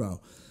a hero.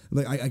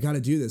 I got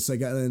to do this."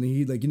 And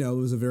he it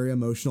was a very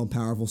emotional,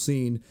 powerful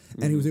scene,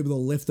 and he was able to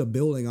lift a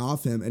building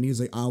off him, and he was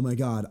like, "Oh my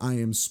god, I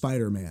am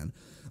Spider-Man."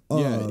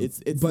 It's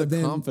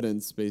the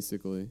confidence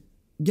basically.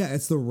 Yeah,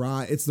 it's the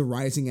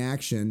rising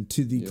action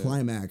to the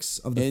climax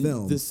of the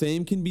film. The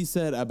same can be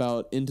said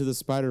about Into the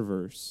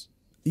Spider-Verse.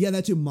 Yeah,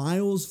 that too.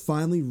 Miles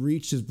finally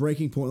reached his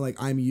breaking point.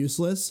 I'm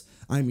useless.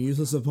 I'm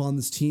useless upon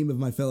this team of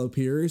my fellow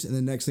peers. And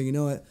the next thing you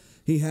know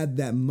he had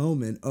that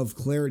moment of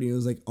clarity. It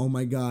was like, oh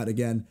my god,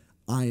 again,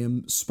 I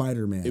am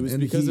Spider-Man. It was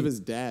because of his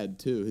dad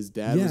too. His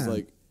dad was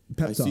like,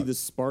 I see the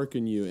spark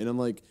in you. And I'm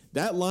like,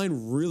 that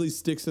line really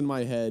sticks in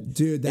my head.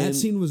 Dude, that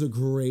scene was a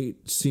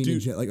great scene,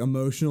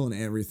 emotional and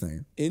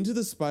everything. Into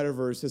the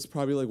Spider-Verse is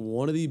probably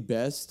one of the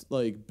best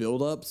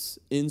build-ups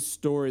in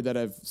story that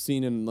I've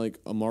seen in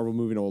a Marvel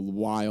movie in a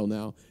while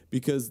now.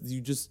 Because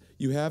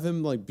you have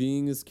him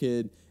being this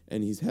kid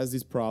and he has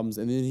these problems,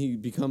 and then he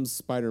becomes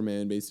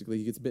Spider-Man basically.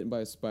 He gets bitten by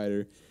a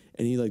spider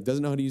and he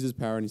doesn't know how to use his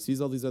power, and he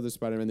sees all these other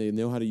Spider-Men, they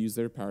know how to use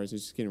their powers.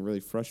 He's just getting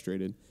really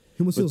frustrated.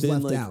 He almost feels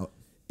left out.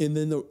 And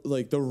then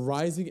the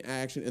rising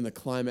action and the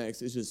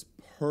climax is just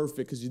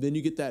perfect because then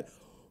you get that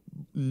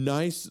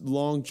nice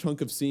long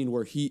chunk of scene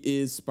where he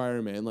is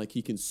Spider-Man. Like,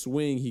 he can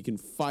swing, he can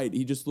fight.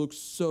 He just looks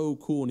so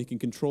cool, and he can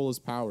control his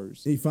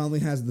powers. He finally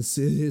has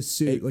his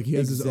suit. Like, he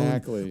has his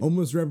own,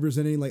 almost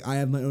representing, like, I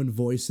have my own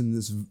voice in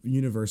this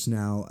universe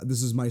now.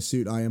 This is my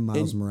suit. I am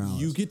Miles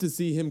Morales. You get to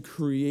see him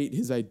create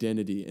his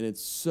identity, and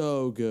it's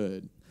so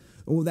good.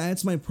 Well,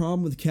 that's my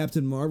problem with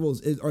Captain Marvel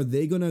is are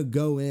they going to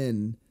go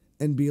in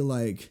and be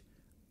like,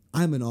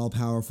 I'm an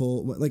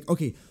all-powerful... Like,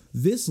 okay,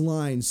 this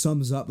line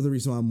sums up the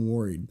reason why I'm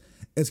worried.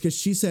 It's because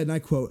she said, and I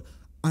quote,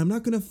 I'm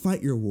not going to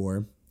fight your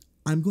war.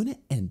 I'm going to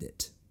end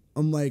it.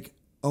 I'm like,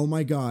 oh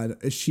my God,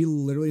 is she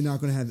literally not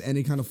going to have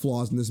any kind of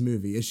flaws in this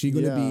movie? Is she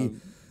going to be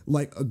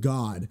like a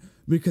god?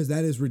 Because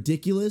that is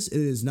ridiculous.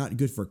 It is not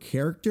good for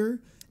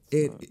character.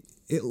 It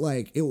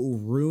will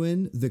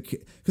ruin the...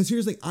 Because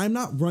here's the thing, I'm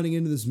not running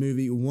into this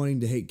movie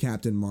wanting to hate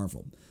Captain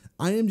Marvel.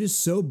 I am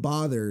just so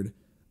bothered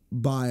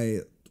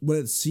by what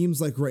it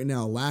seems like right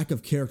now, lack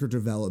of character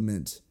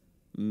development.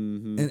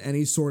 Mm-hmm. And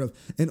any sort of,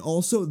 and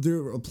also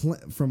they're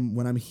from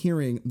what I'm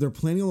hearing, they're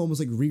planning on almost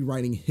like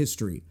rewriting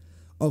history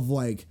of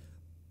like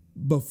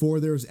before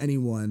there was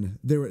anyone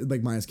there were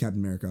like minus Captain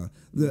America.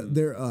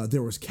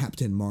 There was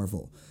Captain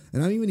Marvel,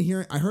 and I'm even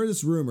hearing. I heard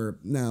this rumor.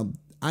 Now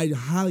I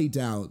highly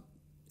doubt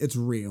it's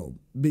real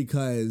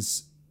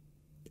because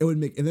it would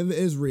make, and if it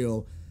is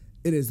real,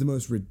 it is the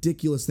most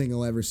ridiculous thing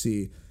I'll ever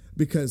see.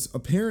 Because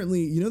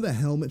apparently, you know the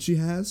helmet she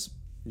has.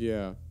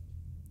 Yeah.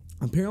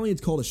 Apparently,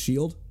 it's called a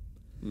shield.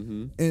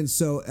 Mm-hmm. And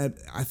so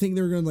I think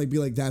they're going to like be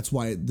like, that's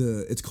why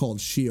it's called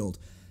S.H.I.E.L.D.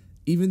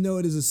 Even though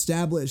it is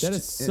established. That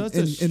is such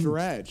a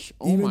stretch.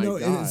 Oh even my though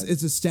God.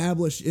 It's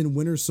established in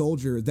Winter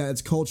Soldier that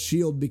it's called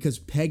S.H.I.E.L.D. because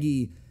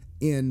Peggy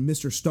and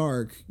Mr.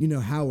 Stark,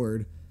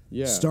 Howard,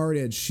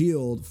 started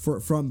S.H.I.E.L.D.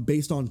 from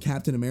based on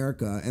Captain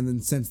America, and then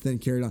since then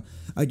carried on.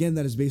 Again,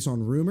 that is based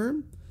on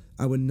rumor.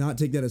 I would not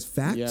take that as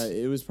fact. Yeah,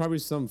 it was probably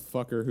some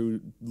fucker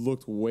who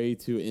looked way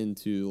too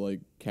into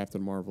like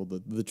Captain Marvel,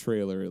 the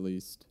trailer at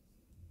least.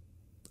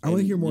 I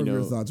want to hear more of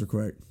your thoughts real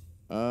quick.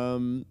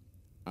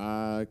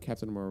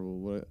 Captain Marvel.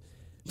 What?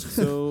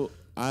 So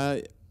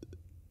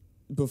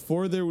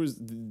before there was,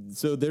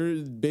 so they're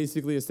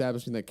basically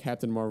establishing that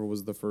Captain Marvel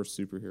was the first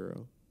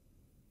superhero.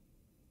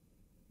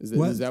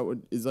 Is that what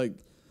is like?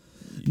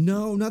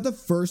 No, not the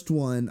first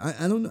one.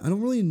 I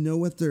don't really know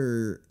what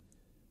they're.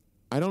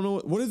 I don't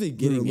know what are they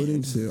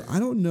getting to. I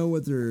don't know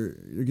what they're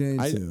getting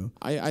to.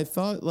 I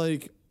thought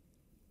like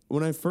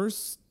when I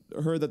first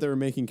heard that they were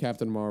making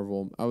Captain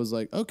Marvel, I was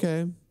like,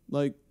 okay,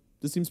 like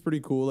this seems pretty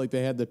cool. Like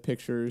they had the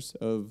pictures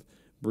of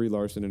Brie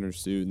Larson in her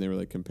suit, and they were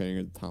like comparing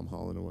her to Tom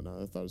Holland and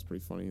whatnot. I thought it was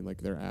pretty funny,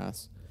 like their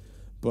ass.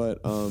 But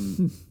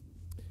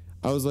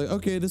I was like,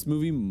 okay, this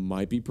movie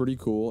might be pretty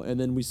cool. And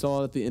then we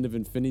saw at the end of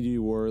Infinity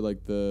War,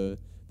 like the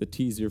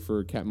teaser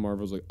for Captain Marvel.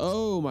 I was like,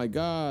 oh my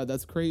God,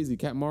 that's crazy,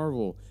 Captain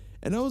Marvel.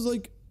 And I was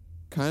like,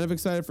 kind of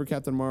excited for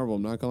Captain Marvel.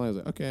 I'm not gonna lie. I was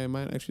like, okay, I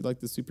might actually like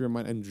this superhero. I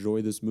might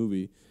enjoy this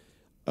movie.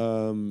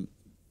 And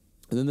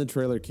then the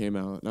trailer came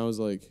out, and I was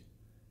like,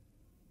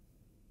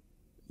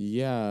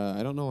 yeah,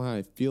 I don't know how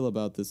I feel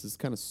about this. It's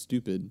kind of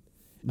stupid.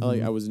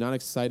 Mm-hmm. I was not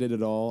excited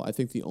at all. I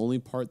think the only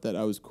part that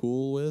I was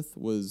cool with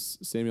was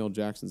Samuel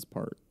Jackson's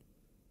part.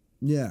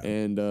 Yeah.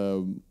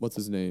 And what's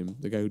his name?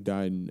 The guy who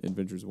died in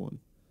Avengers 1.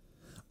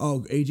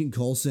 Oh, Agent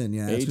Coulson.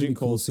 Yeah, Agent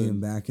Coulson.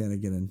 Cool back at it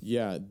again.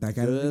 Yeah, back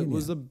at it again. That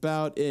was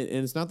about it.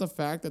 And it's not the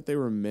fact that they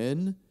were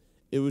men.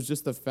 It was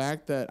just the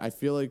fact that I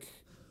feel like.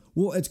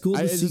 Well, it's cool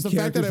to see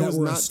characters that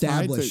were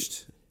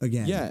established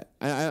again. Yeah,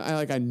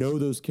 I know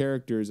those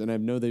characters, and I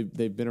know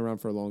they've been around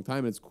for a long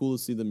time. It's cool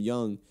to see them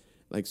young,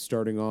 like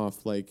starting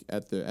off like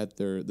at the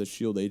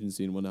S.H.I.E.L.D.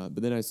 agency and whatnot.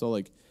 But then I saw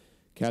like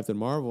Captain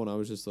Marvel, and I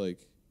was just like.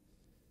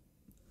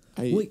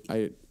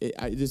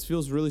 It just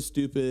feels really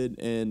stupid,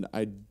 and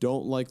I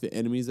don't like the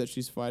enemies that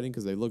she's fighting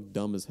because they look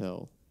dumb as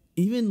hell.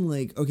 Even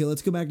like, okay,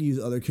 let's go back and use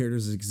other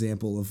characters as an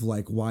example of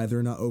like why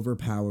they're not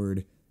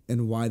overpowered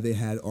and why they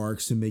had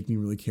arcs to make me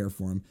really care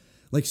for them.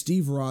 Like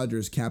Steve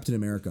Rogers, Captain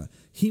America,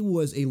 he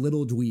was a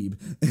little dweeb.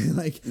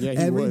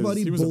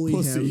 Everybody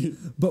bullied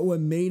him. But what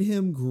made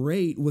him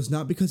great was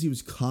not because he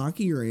was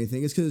cocky or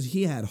anything. It's because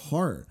he had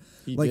heart.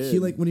 He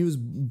when he was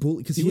bullied,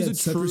 because he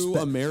was a true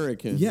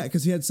American. Yeah,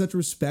 because he had such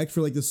respect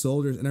for like the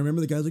soldiers. And I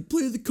remember the guy was like,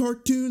 "Play the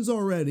cartoons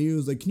already." He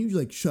was like, "Can you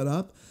like shut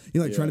up?"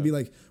 Trying to be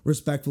like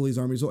respectful to his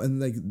army. And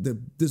like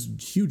this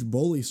huge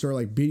bully started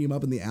like beating him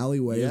up in the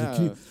alleyway.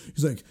 Yeah.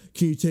 He's like,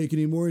 "Can you take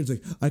any more?" He's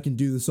like, "I can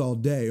do this all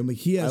day." I'm like,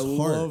 he has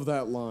heart. I love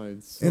that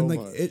line so much.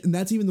 And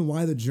that's even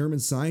why the German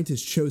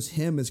scientists chose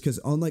him, is because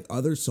unlike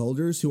other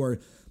soldiers who are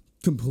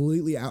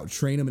completely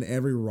out-train him in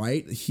every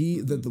right,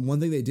 the one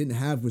thing they didn't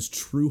have was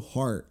true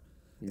heart.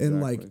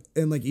 Exactly.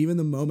 And like even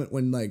the moment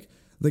when like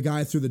the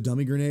guy threw the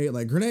dummy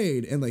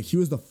grenade, and like he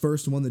was the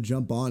first one to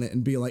jump on it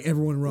and be like,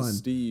 "Everyone run."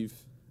 Steve.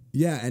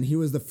 Yeah, and he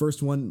was the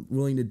first one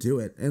willing to do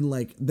it. And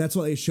like that's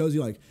what it shows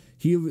you, like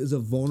he is a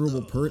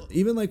vulnerable person.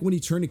 Even like when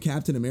he turned to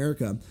Captain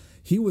America,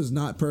 he was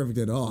not perfect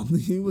at all.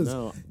 He was.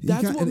 No.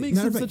 That's what makes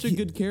him such a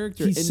good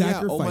character. He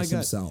sacrificed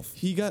himself.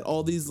 He got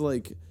all these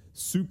like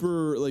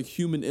super like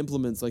human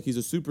implements, like he's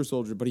a super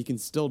soldier, but he can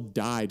still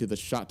die to the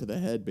shot to the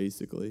head,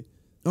 basically.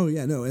 Oh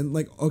yeah, no, and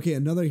like okay,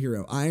 another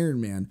hero,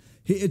 Iron Man.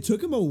 It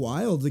took him a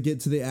while to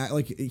get to the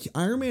like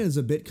Iron Man is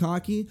a bit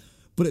cocky,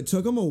 but it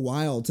took him a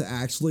while to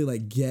actually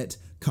like get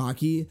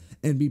cocky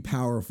and be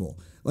powerful.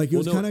 Like he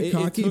was kind of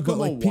cocky, but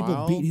like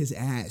people beat his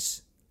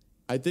ass.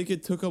 I think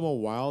it took him a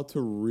while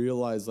to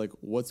realize like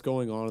what's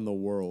going on in the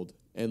world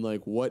and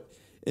like what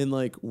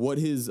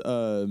his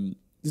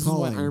this is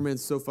why Iron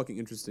Man's so fucking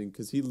interesting,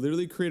 because he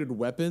literally created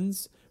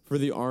weapons for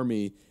the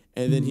army,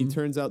 and then he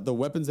turns out the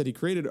weapons that he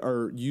created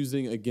are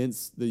using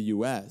against the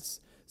U.S.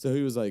 So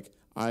he was like,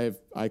 I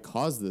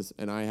caused this,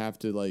 and I have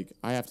to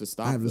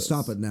stop. I have to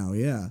stop it now.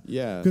 Yeah.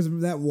 Yeah. Because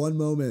that one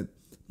moment,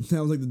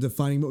 that was like the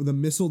defining moment. The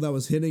missile that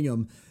was hitting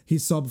him, he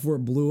saw before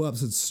it blew up,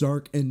 said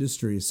Stark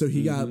Industries. So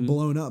he got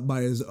blown up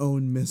by his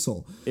own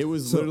missile. It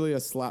was literally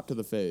a slap to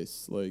the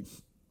face. Like,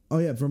 oh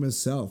yeah, from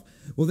himself.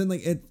 Well, then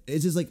like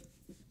it's just like,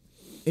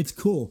 it's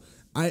cool.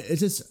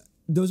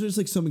 Those are just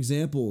like some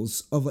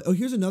examples of like, oh,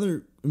 here's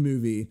another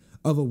movie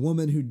of a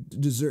woman who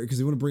deserves, because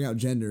they want to bring out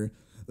gender,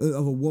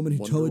 of a woman who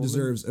totally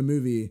deserves a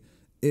movie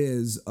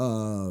is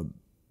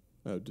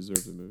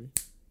deserves a movie.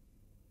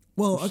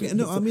 Well, okay,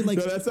 no, I mean like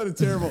no, that sounded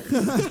terrible.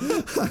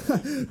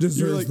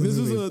 You're like, this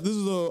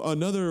is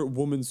another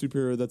woman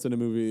superhero that's in a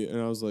movie,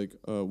 and I was like,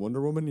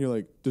 Wonder Woman. You're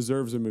like,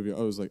 deserves a movie.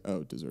 I was like,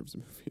 oh, deserves a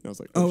movie. And I was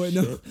like, oh wait,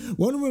 shit. No,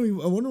 Wonder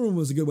Woman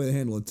was a good way to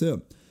handle it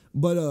too.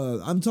 But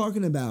I'm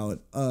talking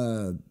about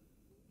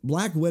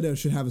Black Widow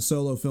should have a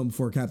solo film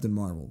before Captain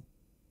Marvel.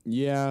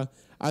 Yeah,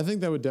 I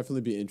think that would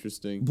definitely be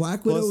interesting.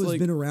 Black Widow has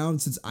been around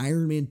since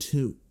Iron Man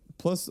 2.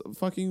 Plus,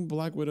 fucking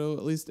Black Widow,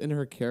 at least in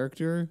her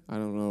character, I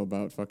don't know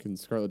about fucking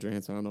Scarlett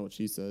Johansson, I don't know what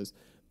she says,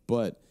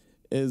 but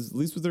at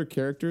least with her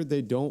character,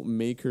 they don't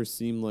make her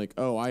seem like,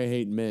 oh, I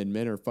hate men.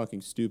 Men are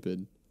fucking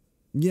stupid.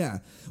 Yeah.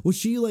 Well,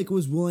 she like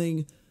was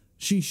willing...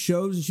 She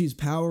shows that she's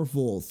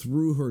powerful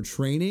through her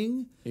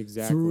training.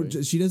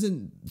 Exactly. She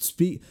doesn't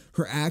speak...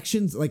 Her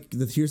actions... Like,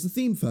 here's the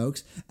theme,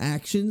 folks.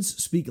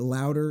 Actions speak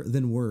louder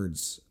than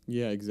words.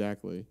 Yeah,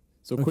 exactly.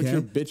 So quit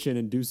your bitching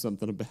and do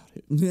something about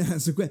it. Yeah,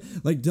 so quit.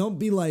 Like, don't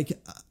be like...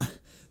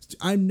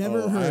 I've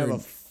never heard... I have a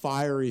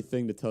fiery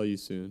thing to tell you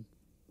soon.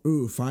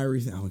 Ooh, fiery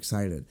thing. I'm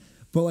excited.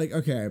 But, like,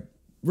 okay...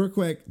 Real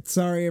quick,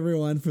 sorry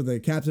everyone for the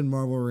Captain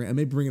Marvel rant. I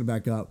may bring it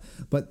back up,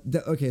 but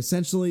okay,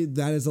 essentially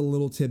that is a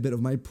little tidbit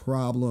of my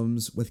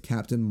problems with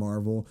Captain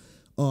Marvel.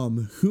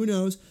 Who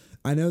knows?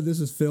 I know this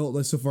is filled,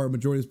 like so far,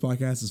 majority of this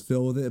podcast is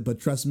filled with it, but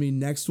trust me,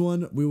 next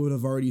one we would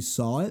have already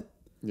saw it.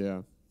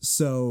 Yeah.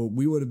 So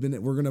we're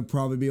gonna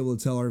probably be able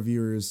to tell our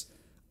viewers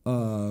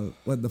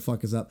what the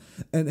fuck is up.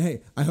 And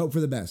hey, I hope for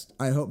the best.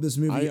 I hope this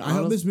movie. I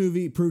hope this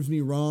movie proves me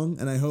wrong,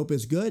 and I hope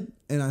it's good,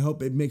 and I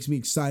hope it makes me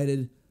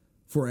excited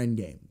for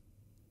Endgame.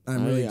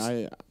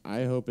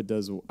 I hope it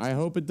does. I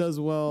hope it does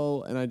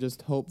well, and I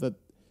just hope that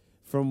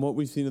from what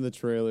we've seen in the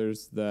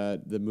trailers,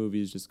 that the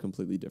movie is just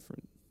completely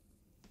different.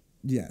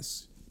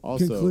 Yes.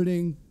 Also,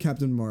 concluding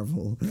Captain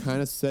Marvel.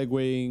 Kind of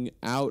segueing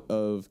out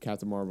of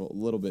Captain Marvel a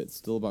little bit,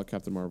 still about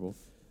Captain Marvel.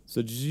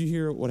 So did you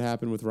hear what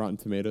happened with Rotten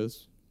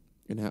Tomatoes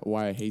and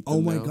why I hate them?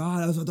 Oh my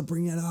God, I was about to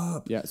bring that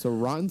up. Yeah, so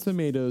Rotten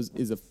Tomatoes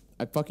is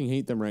I fucking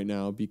hate them right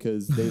now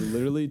because they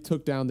literally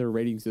took down their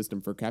rating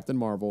system for Captain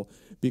Marvel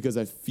because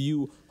a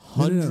few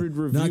hundred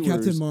reviewers... Not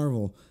Captain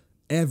Marvel.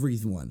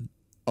 Everyone.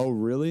 Oh,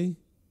 really?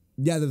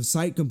 Yeah, the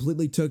site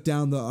completely took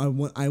down the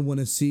I want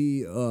to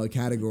see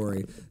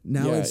category.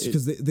 Now it's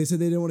because they said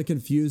they didn't want to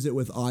confuse it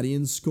with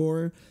audience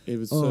score. It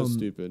was so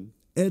stupid.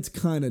 It's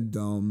kind of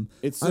dumb.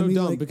 It's so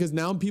dumb because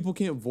now people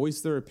can't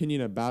voice their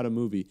opinion about a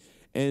movie.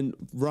 And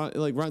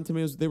Rotten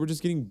Tomatoes, they were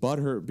just getting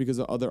butthurt because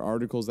of other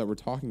articles that were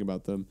talking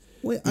about them.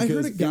 Wait, I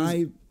heard a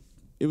guy.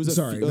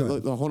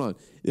 Hold on.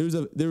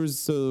 There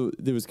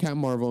was Captain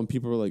Marvel, and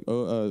people were like,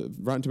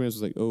 Rotten Tomatoes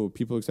was like, oh,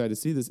 people are excited to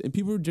see this, and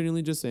people were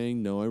genuinely just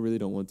saying, no, I really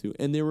don't want to.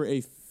 And there were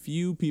a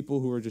few people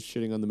who were just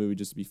shitting on the movie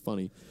just to be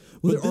funny.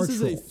 Well, but this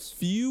is a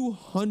few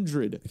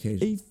hundred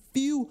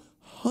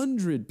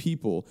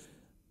people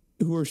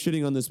who are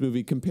shitting on this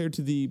movie compared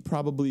to the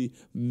probably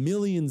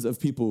millions of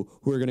people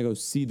who are going to go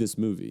see this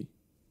movie.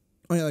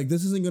 Oh yeah, like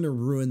this isn't going to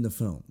ruin the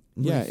film.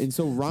 Yeah, and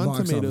so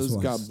Rotten Tomatoes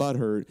got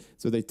butthurt,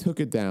 so they took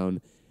it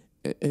down.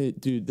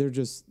 Dude,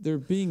 they're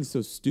being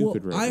so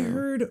stupid right now. I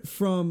heard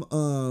from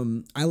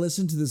I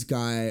listened to this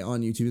guy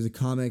on YouTube. He's a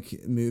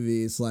comic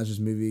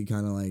movie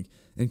kind of like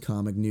and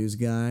comic news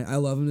guy. I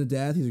love him to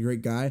death. He's a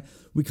great guy.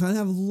 We kind of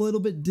have a little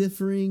bit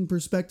differing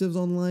perspectives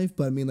on life,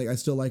 but I mean, like I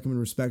still like him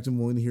and respect him,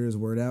 willing to hear his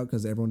word out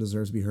because everyone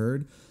deserves to be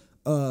heard.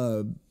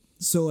 So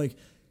like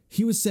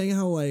he was saying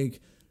how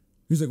like.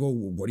 He's like, well,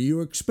 what do you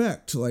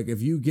expect? Like,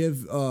 if you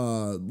give,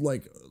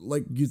 like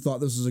you thought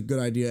this was a good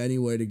idea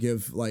anyway to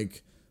give,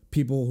 like,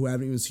 people who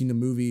haven't even seen a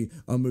movie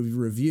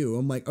review.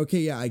 I'm like, okay,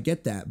 yeah, I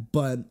get that.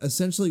 But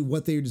essentially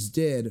what they just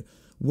did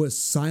was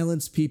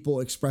silence people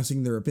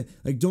expressing their opinion.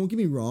 Like, don't get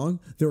me wrong.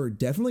 There are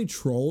definitely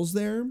trolls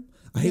there.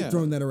 I hate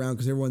throwing that around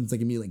because everyone's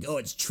like, immediately like, oh,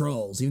 it's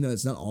trolls, even though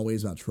it's not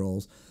always about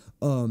trolls.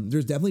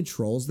 There's definitely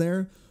trolls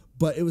there.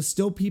 but it was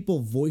still people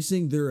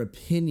voicing their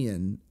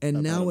opinion, and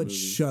About now a it's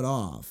movie. shut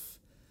off,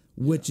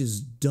 which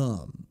is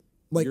dumb.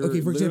 Like, You're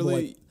okay, for example,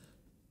 like,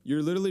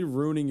 you're literally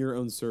ruining your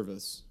own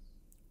service.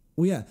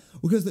 well, yeah,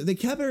 because they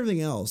kept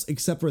everything else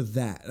except for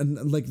that.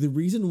 And like the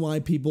reason why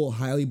people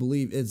highly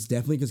believe it's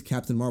definitely because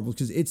Captain Marvel,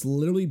 because it's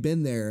literally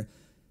been there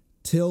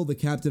till the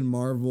Captain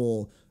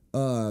Marvel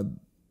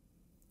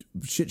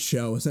shit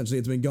show. Essentially,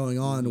 it's been going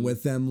on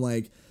with them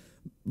like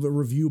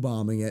review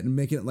bombing it and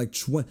making it like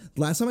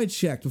last time I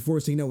checked before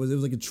seeing it was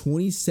like a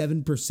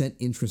 27%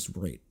 interest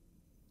rate.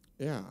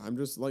 Yeah, I'm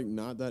just like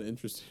not that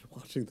interested in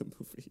watching the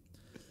movie.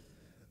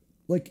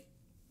 Like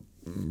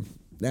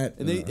that,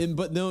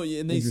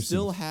 and they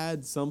still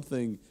had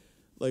something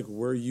like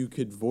where you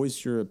could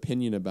voice your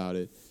opinion about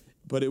it,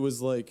 but it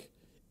was like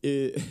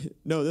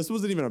this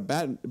wasn't even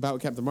about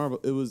Captain Marvel.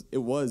 It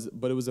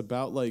was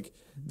about like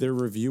their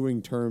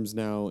reviewing terms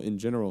now in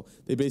general.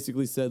 They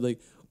basically said like,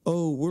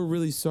 oh, we're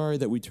really sorry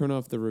that we turn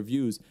off the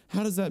reviews.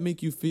 How does that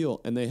make you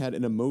feel? And they had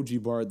an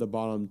emoji bar at the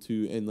bottom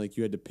too, and like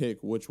you had to pick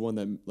which one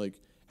that like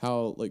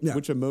how like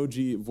which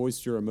emoji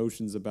voiced your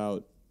emotions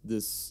about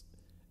this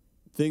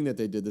thing that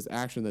they did, this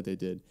action that they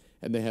did.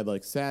 And they had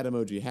like sad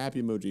emoji, happy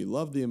emoji,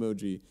 love the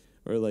emoji,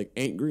 or like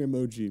angry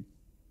emoji.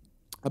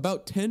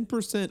 About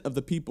 10% of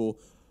the people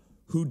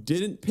who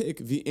didn't pick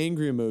the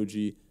angry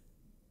emoji,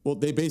 well,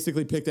 they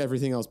basically picked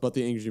everything else but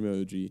the angry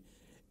emoji.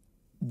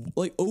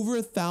 Like over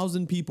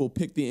 1,000 people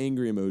picked the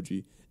angry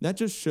emoji. That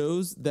just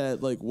shows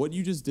that like what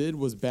you just did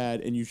was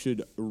bad and you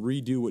should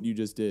redo what you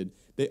just did.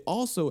 They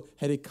also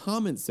had a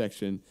comment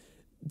section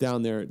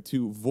down there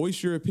to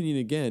voice your opinion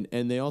again.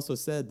 And they also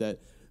said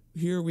that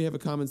here we have a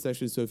comment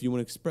section, so if you want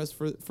to express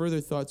further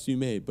thoughts you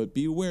may, but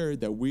be aware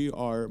that we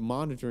are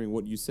monitoring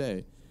what you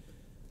say.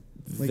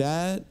 Like,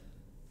 that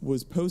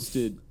was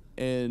posted,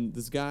 and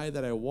this guy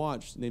that I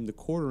watched named The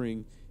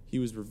Quartering, he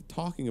was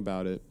talking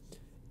about it,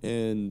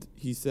 and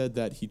he said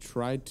that he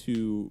tried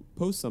to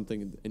post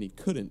something and he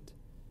couldn't.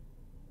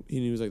 And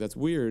he was like, that's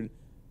weird,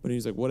 but he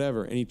was like,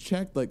 whatever. And he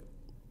checked like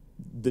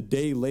the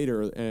day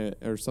later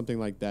or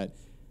something like that.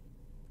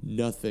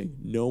 Nothing.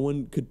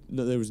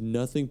 There was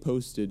nothing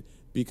posted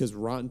because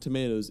Rotten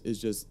Tomatoes is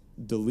just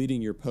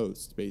deleting your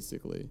post,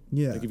 basically.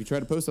 Yeah. Like if you try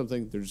to post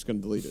something, they're just going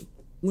to delete it.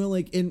 Well,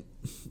 like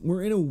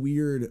we're in a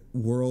weird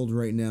world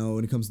right now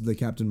when it comes to the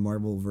Captain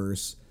Marvel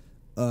verse,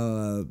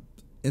 in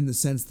the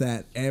sense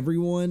that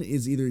everyone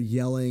is either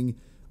yelling,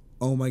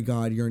 "Oh my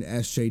God, you're an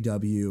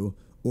SJW,"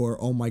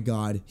 or "Oh my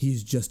God,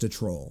 he's just a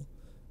troll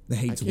that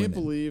hates women." I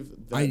can't believe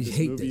that this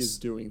movie is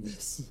doing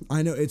this.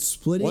 I know it's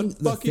splitting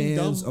the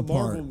fans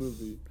apart. Marvel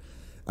movie.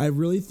 I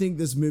really think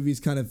this movie's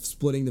kind of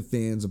splitting the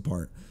fans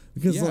apart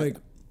because, like,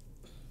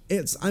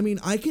 I mean,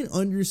 I can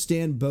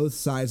understand both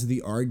sides of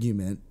the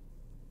argument.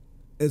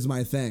 Is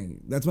my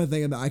thing. That's my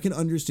thing. I can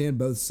understand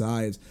both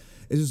sides.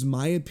 It's just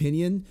my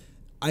opinion.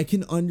 I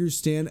can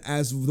understand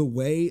as the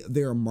way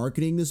they're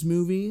marketing this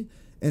movie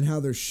and how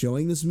they're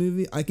showing this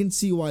movie. I can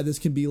see why this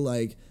can be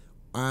like,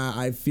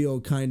 I feel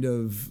kind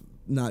of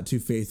not too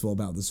faithful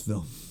about this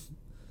film.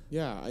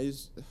 Yeah,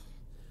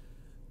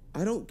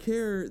 I don't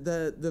care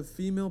that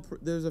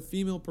there's a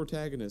female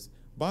protagonist.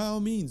 By all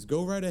means,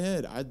 go right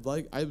ahead. I'd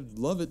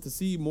love it to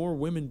see more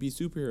women be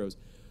superheroes.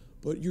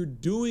 But you're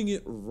doing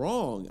it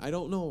wrong. I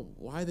don't know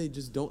why they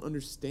just don't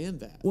understand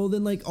that. Well,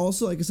 then, like,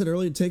 also, like I said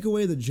earlier, take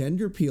away the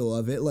gender appeal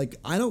of it. Like,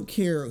 I don't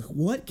care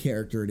what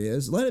character it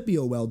is. Let it be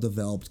a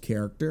well-developed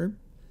character.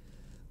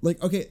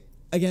 Like, okay,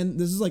 again,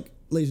 this is like,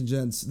 ladies and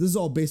gents, this is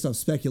all based off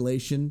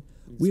speculation.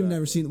 Exactly. We have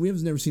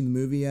never seen the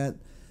movie yet.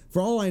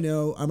 For all I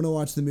know, I'm gonna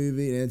watch the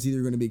movie and it's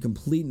either gonna be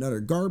complete and utter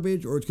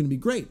garbage or it's gonna be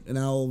great. And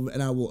I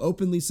will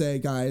openly say,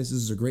 guys,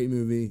 this is a great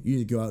movie. You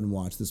need to go out and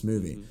watch this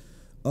movie.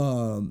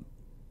 Mm-hmm.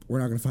 We're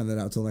not going to find that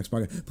out until the next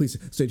podcast. Please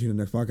stay tuned to the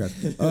next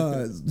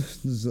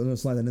podcast.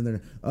 Slide that in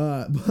there.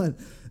 But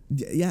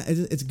yeah,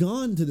 it's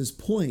gone to this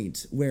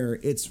point where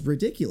it's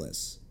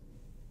ridiculous.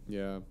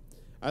 Yeah.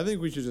 I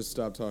think we should just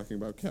stop talking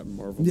about Captain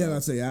Marvel. Yeah,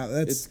 that's it. Yeah,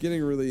 it's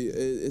getting really.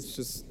 It's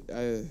just.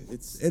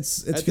 It's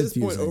at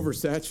confusing. this point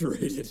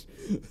oversaturated.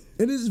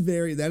 It is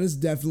very. That is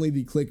definitely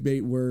the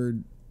clickbait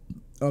word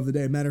of the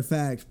day. Matter of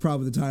fact,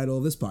 probably the title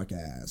of this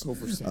podcast.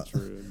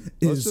 Oversaturated.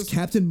 Is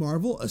Captain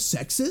Marvel a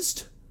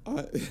sexist?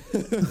 I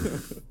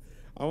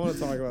want to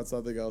talk about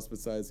something else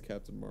besides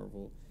Captain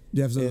Marvel. Do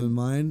you have something in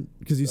mind?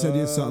 Because you said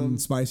you had something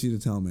spicy to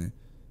tell me.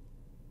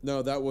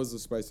 No, that was the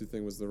spicy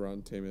thing. Was the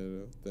Rotten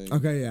Tomato thing?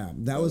 Okay, yeah,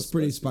 that was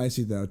pretty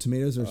spicy though.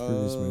 Tomatoes are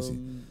pretty spicy.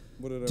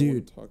 What did I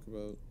want to talk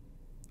about?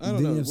 I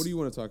don't know. What do you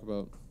want to talk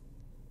about?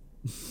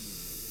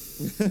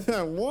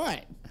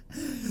 What?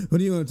 What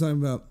do you want to talk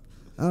about?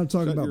 I'm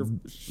talking about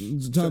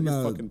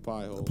fucking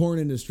pie hole. The porn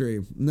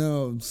industry.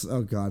 No,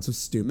 oh god, so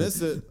stupid. Miss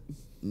it.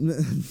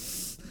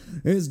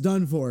 It's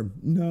done for.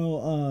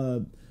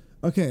 No,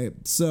 okay,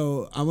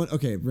 so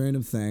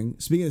random thing.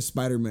 Speaking of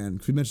Spider-Man,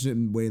 because we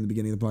mentioned it way in the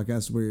beginning of the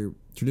podcast, we're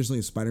traditionally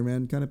a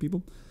Spider-Man kind of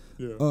people.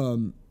 Yeah.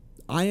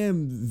 I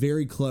am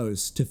very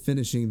close to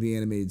finishing the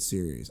animated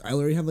series. I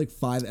already have like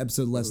 5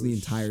 episodes less of the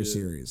entire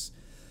series.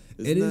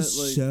 It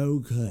is so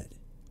good.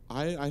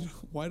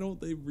 Why don't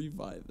they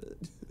revive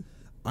it?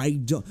 I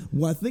don't.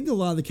 Well, I think a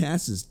lot of the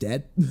cast is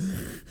dead.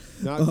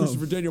 Not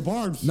Christopher Daniel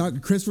Barnes.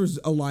 Not Christopher's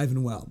alive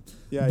and well.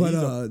 Yeah, but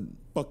he's a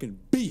fucking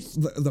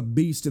beast. The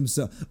beast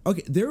himself.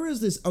 Okay, there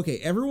is this. Okay,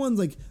 everyone's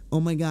like, oh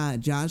my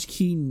god, Josh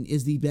Keaton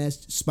is the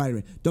best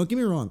Spider-Man. Don't get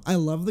me wrong. I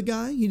love the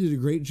guy. He did a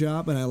great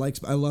job, and I love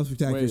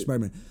Spectacular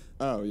Spider-Man.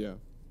 Oh yeah.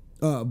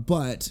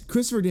 But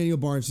Christopher Daniel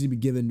Barnes needs to be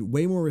given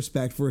way more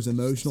respect for his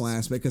emotional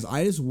aspect, because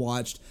I just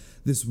watched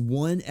this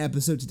one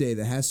episode today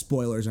that has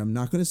spoilers. I'm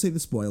not going to say the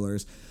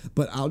spoilers,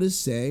 but I'll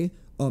just say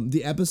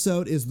the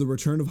episode is The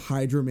Return of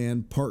Hydra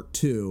Man Part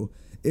 2.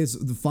 It was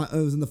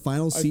in the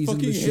final season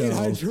of the show. I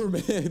fucking hate Hydra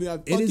Man. I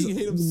fucking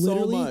hate him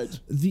so much.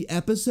 The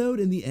episode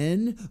in the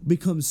end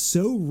becomes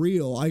so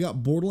real. I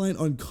got borderline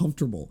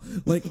uncomfortable.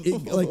 Like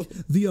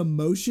the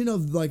emotion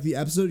of like the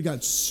episode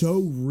got so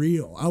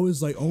real. I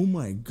was like, oh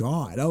my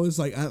god. I was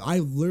like, I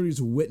literally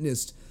just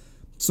witnessed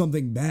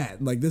something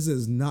bad. Like, this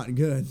is not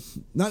good.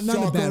 Not in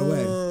a bad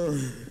way.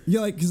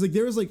 Yeah, like, because like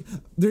there was like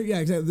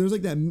exactly. There's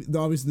like that.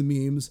 Obviously,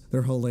 the memes,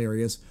 they're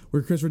hilarious.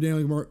 Where Christopher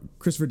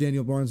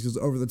Daniel Barnes goes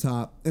over the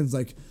top and it's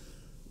like,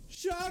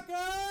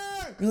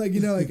 Shocker! Like,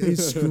 you know, like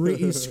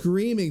he's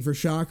screaming for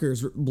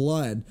Shocker's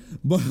blood.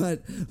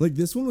 But like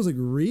this one was like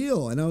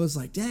real, and I was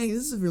like, dang,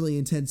 this is a really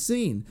intense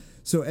scene.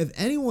 So if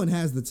anyone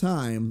has the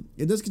time,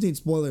 it does contain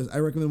spoilers. I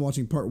recommend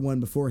watching part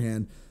 1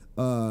 beforehand.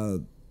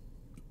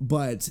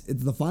 But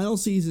it's the final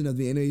season of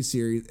the anime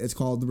series. It's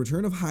called The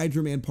Return of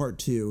Hydra Man Part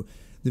 2.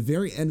 The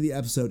very end of the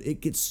episode,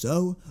 it gets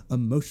so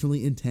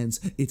emotionally intense.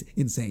 It's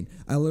insane.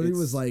 I literally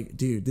was like,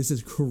 dude, this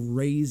is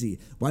crazy.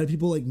 Why do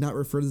people like not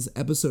refer to this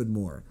episode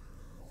more?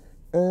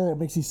 Oh, it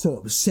makes me so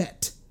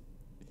upset.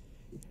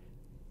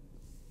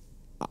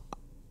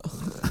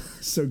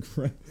 So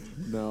great.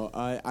 No,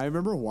 I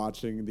remember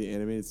watching the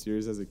animated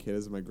series as a kid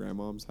at my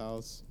grandma's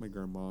house. My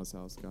grandma's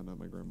house. God, not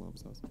my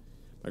grandma's house.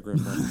 My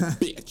grandma,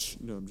 bitch.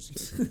 No, I'm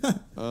just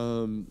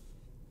kidding.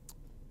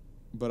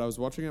 But I was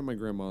watching at my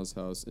grandma's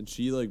house, and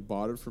she like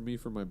bought it for me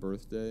for my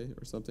birthday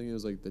or something. It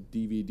was like the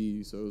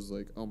DVD, so it was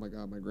like, oh my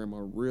god, my grandma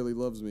really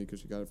loves me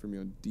because she got it for me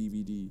on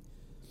DVD.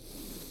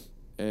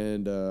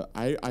 And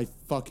I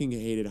fucking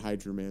hated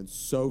Hydra Man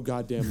so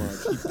goddamn much.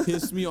 He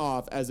pissed me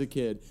off as a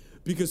kid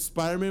because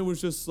Spider-Man was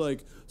just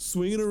like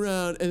swinging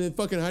around, and then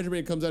fucking Hydra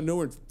Man comes out of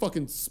nowhere and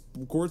fucking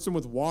squirts him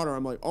with water.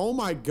 I'm like, oh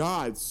my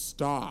god,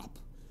 stop.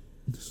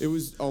 It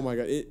was, oh my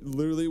god, it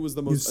literally was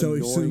the most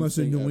annoying so much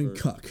thing annoying ever.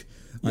 Cuck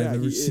Yeah, I've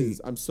ever seen.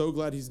 is. I'm so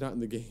glad he's not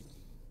in the game.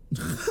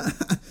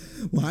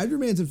 Well, Hydra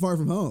Man's in Far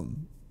From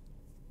Home.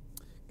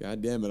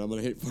 God damn it, I'm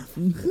gonna hate Far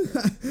From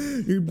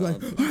Home. You'd be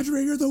like, Hydra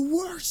Man, you're the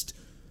worst.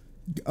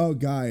 Oh,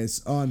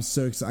 guys, I'm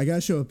so excited. I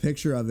gotta show a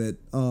picture of it,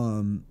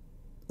 at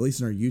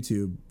least in our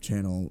YouTube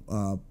channel,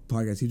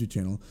 podcast YouTube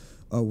channel,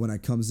 when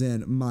it comes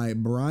in. My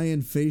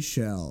Brian face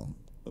shell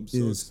I'm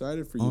so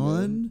excited for you, on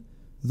man.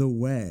 the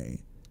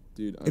way.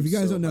 Dude, if you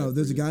guys don't know,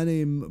 there's a guy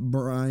named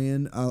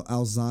Brian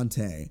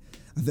Alzante.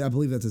 I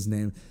believe that's his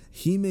name.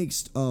 He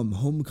makes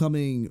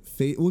homecoming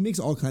he makes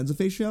all kinds of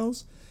face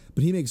shells,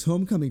 but he makes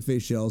homecoming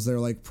face shells that are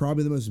like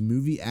probably the most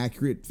movie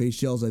accurate face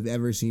shells I've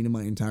ever seen in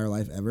my entire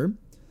life ever.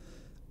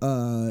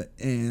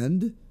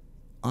 And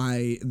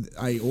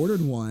I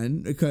ordered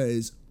one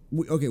because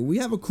we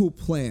have a cool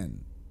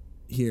plan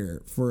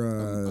here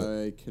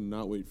for I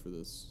cannot wait for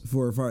this.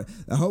 For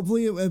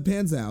hopefully it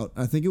pans out.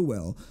 I think it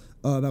will.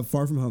 About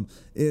Far From Home,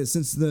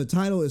 since the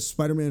title is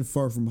Spider-Man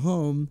Far From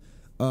Home,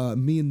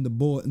 me and the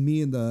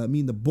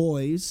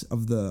boys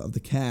of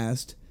the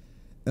cast,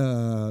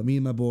 me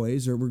and my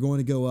boys, we're going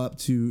to go up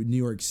to New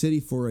York City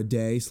for a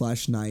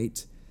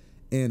day/night,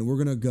 and we're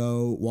gonna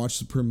go watch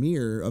the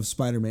premiere of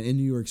Spider-Man in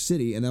New York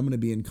City, and I'm gonna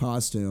be in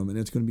costume, and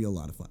it's gonna be a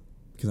lot of fun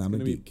because I'm a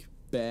geek.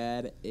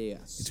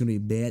 Badass. It's gonna be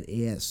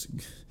badass.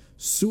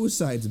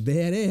 Suicide's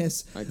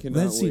badass. I cannot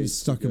that wait seems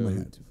stuck in my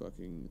head. To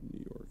fucking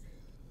New York.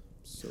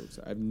 So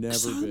excited. I've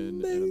never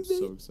been, and I'm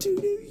so excited.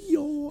 To New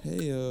York.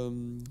 Hey,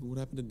 what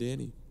happened to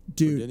Danny?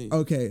 Dude,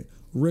 okay,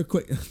 real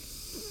quick.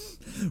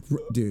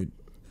 dude,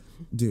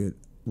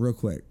 real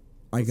quick.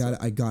 I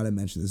gotta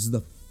mention this is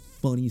the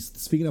funniest.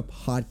 Speaking of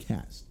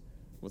podcast,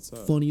 what's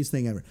up? Funniest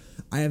thing ever.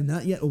 I have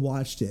not yet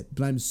watched it,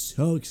 but I'm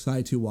so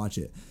excited to watch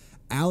it.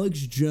 Alex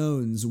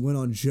Jones went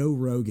on Joe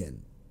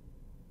Rogan.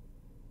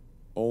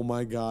 Oh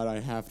my god, I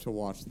have to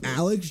watch this.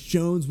 Alex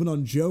Jones went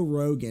on Joe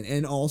Rogan,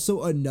 and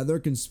also another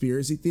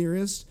conspiracy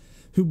theorist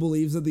who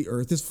believes that the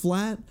earth is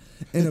flat.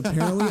 And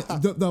apparently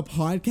the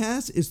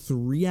podcast is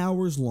 3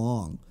 hours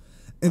long.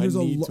 And there's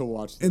to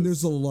watch this. And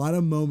there's a lot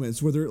of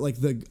moments where they're like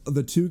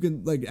the two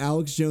like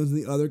Alex Jones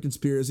and the other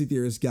conspiracy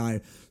theorist guy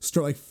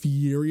start like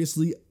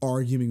furiously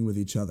arguing with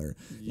each other.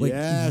 Like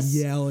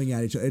yelling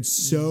at each other. It's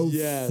so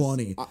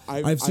funny.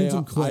 I've seen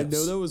some clips. I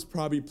know that was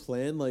probably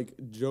planned, like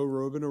Joe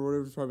Rogan or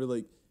whatever was probably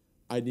like,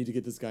 I need to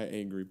get this guy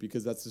angry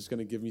because that's just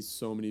gonna give me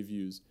so many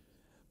views.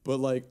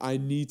 But like, I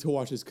need to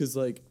watch this because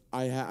like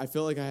I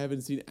feel like I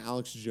haven't seen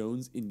Alex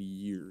Jones in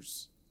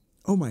years.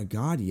 Oh my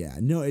god, yeah.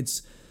 No,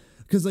 it's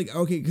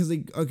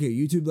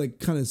YouTube like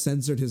kind of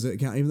censored his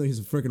account, even though he's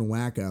a freaking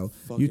wacko.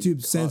 Fucking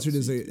YouTube censored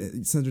his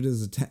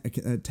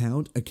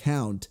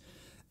account,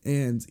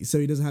 and so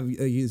he doesn't have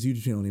his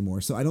YouTube channel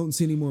anymore. So I don't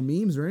see any more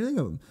memes or anything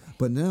of him.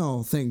 But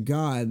now, thank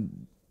God,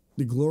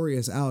 the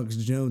glorious Alex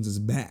Jones is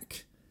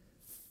back,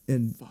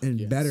 and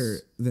yes. better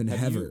than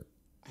ever.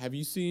 Have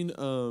you seen?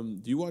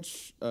 Do you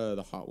watch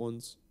the Hot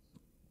Ones?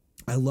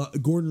 I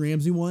love Gordon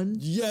Ramsay one.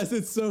 Yes,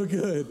 it's so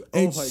good.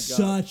 It's oh my God.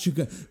 such a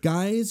good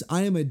guys.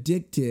 I am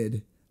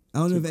addicted. I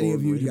don't know if any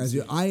of you guys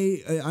do.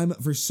 I'm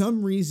for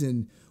some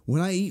reason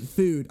when I eat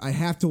food, I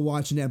have to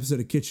watch an episode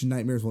of Kitchen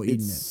Nightmares while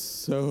eating it.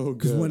 So good.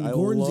 Because when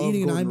Gordon's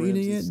eating and I'm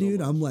Ramsay eating it, so dude,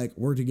 much. I'm like,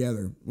 we're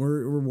together.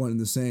 We're one and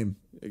the same.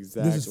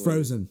 Exactly. This is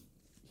Frozen.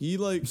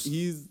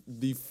 He's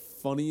the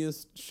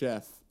funniest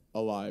chef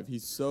alive.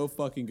 He's so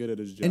fucking good at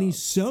his job. And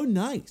he's so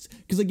nice.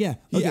 Because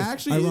he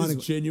actually is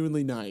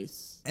genuinely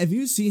nice. If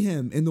you see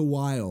him in the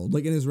wild,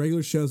 like in his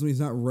regular shows when he's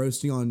not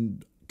roasting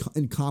on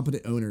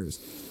incompetent owners,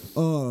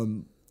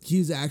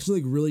 he's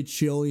actually like really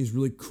chill. He's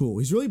really cool.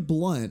 He's really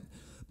blunt,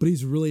 but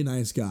he's a really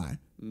nice guy.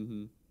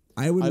 Mm-hmm.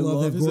 I would love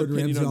to have Gordon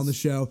Ramsay on the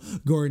show.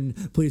 Gordon,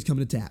 please come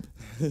to tap.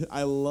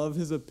 I love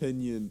his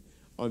opinion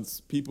on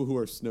people who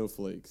are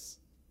snowflakes.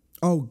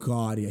 Oh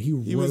God, yeah,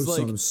 he roasts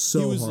on him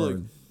so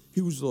hard. He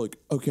was like,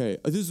 okay,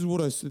 this is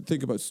what I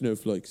think about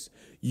snowflakes.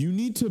 You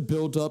need to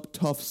build up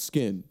tough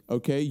skin,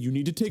 okay? You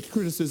need to take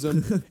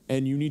criticism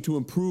and you need to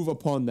improve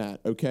upon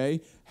that,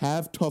 okay?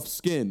 Have tough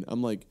skin.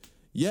 I'm like,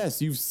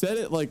 yes, you've said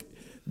it like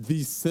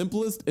the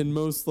simplest and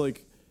most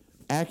like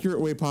accurate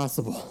way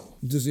possible.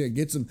 Just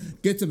get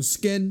some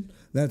skin.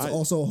 That's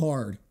also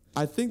hard.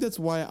 I think that's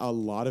why a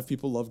lot of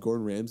people love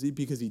Gordon Ramsay,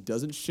 because he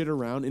doesn't shit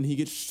around and he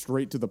gets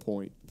straight to the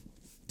point.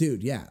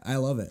 Dude, yeah, I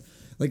love it.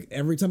 Like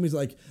every time he's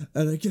like,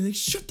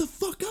 shut the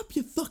fuck up,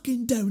 you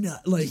fucking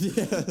donut. Like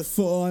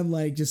full on,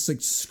 like just like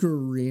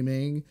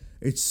screaming.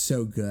 It's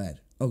so good.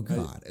 Oh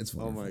God, it's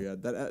wonderful. Oh my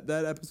God,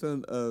 that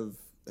episode of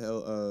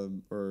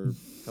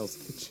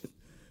Hell's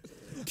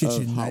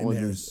Kitchen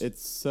Nightmares.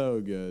 It's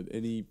so good,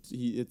 and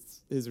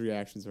his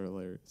reactions are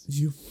hilarious.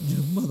 You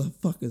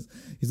motherfuckers.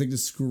 He's like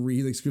just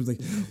screams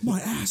like my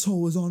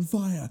asshole is on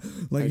fire.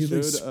 Like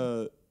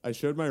I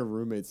showed my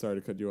roommate. Sorry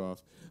to cut you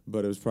off,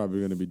 but it was probably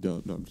going to be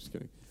dumb. No, I'm just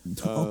kidding.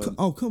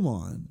 Come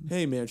on.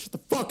 Hey man, shut the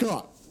fuck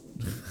up.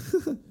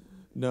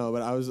 No,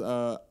 but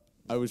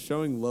I was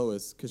showing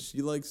Lois because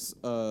she likes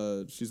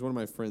she's one of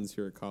my friends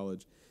here at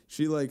college.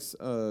 She likes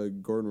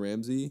Gordon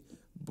Ramsay,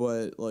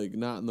 but like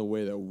not in the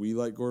way that we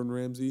like Gordon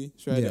Ramsay.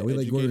 So I had to we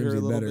like Gordon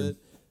Ramsay better. Bit.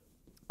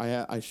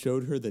 I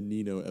showed her the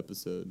Nino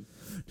episode.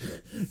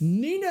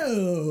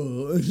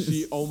 Nino!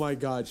 Oh my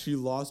God, she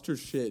lost her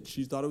shit.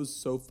 She thought it was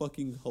so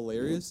fucking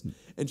hilarious.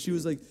 And she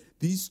was like,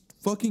 these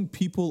fucking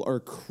people are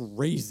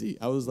crazy.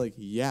 I was like,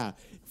 yeah.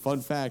 Fun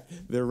fact,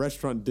 their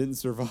restaurant didn't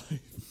survive.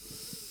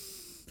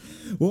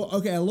 Well,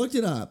 okay, I looked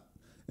it up.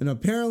 And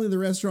apparently the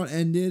restaurant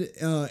ended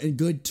in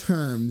good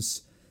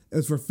terms. It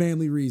was for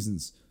family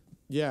reasons.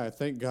 Yeah,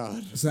 thank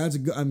God. So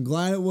I'm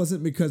glad it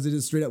wasn't because it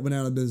just straight up went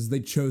out of business. They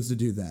chose to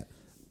do that.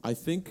 I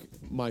think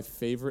my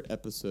favorite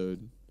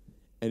episode,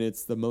 and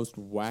it's the most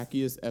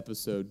wackiest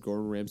episode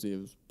Gordon Ramsay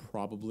was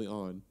probably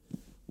on,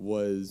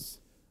 was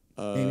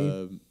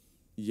Amy?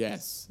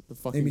 Yes, the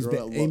fucking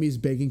girl Amy's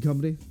Baking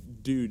Company.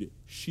 Dude,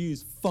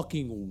 she's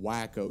fucking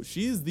wacko.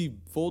 She is the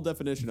full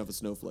definition of a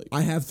snowflake.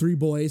 I have 3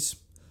 boys.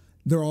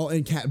 They're all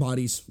in cat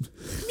bodies.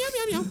 Meow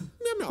meow meow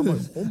meow meow. I'm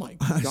like, oh my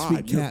God, I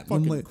speak cat. You're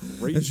fucking like,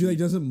 crazy. And she like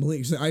doesn't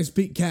blink. She's like, I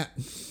speak cat.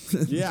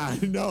 Yeah,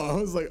 I know. I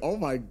was like, oh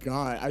my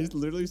God. I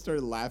literally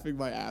started laughing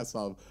my ass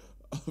off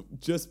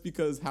just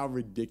because how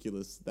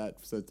ridiculous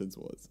that sentence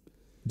was.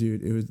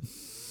 Dude, it was...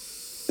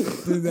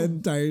 the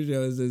entire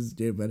show is so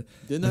stupid.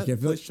 Didn't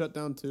that place shut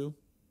down too?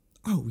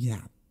 Oh,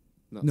 yeah.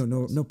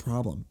 No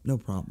problem. No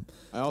problem.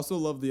 I also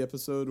love the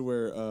episode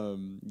where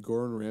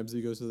Gordon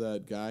Ramsay goes to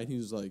that guy and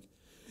he's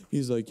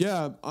like,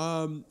 yeah,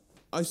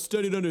 I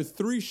studied under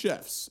 3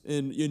 chefs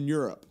in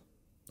Europe.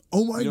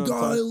 Oh my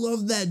God, I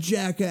love that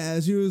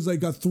jackass. He was like,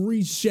 got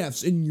 3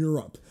 chefs in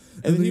Europe.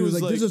 And then he was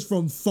like, this is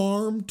from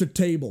farm to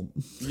table.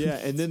 Yeah,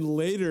 and then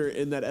later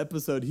in that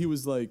episode, he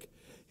was like,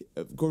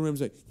 Gordon Ramsay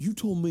was like, you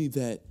told me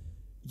that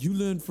you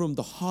learned from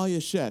the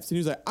highest chefs. And he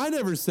was like, I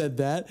never said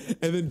that.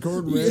 And then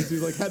Gordon Ramsay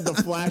like had the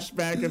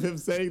flashback of him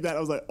saying that. I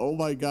was like, oh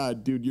my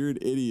God, dude, you're an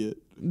idiot.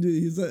 Dude,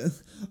 he's like,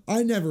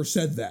 I never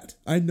said that.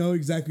 I know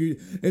exactly.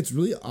 It's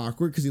really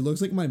awkward because he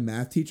looks like my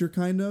math teacher,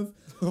 kind of.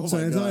 Oh so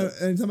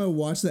anytime I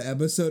watch the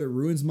episode, it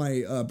ruins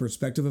my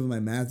perspective of my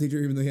math teacher,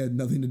 even though he had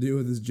nothing to do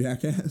with his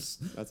jackass.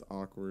 That's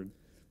awkward.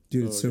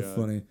 Dude, it's so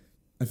funny.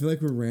 I feel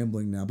like we're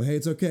rambling now, but hey,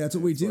 it's okay. That's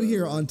what we do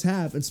here on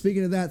Tap. And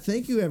speaking of that,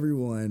 thank you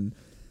everyone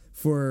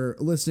for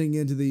listening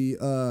into the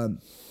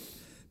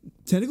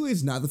technically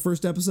it's not the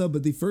first episode,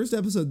 but the first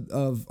episode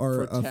of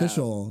our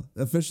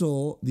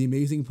official The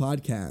Amazing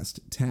Podcast,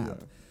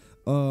 Tap.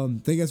 Yeah.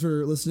 Thank you guys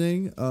for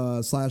listening /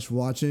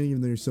 watching,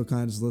 even though you're still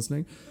kind of just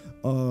listening.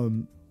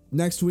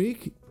 Next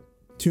week,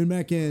 tune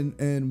back in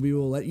and we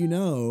will let you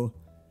know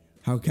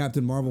how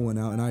Captain Marvel went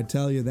out, and I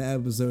tell you, that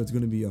episode's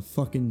going to be a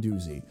fucking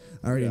doozy.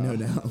 I already know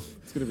now.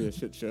 It's going to be a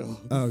shit show.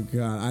 Oh,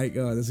 God.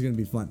 This is going to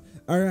be fun.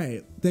 All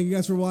right. Thank you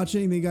guys for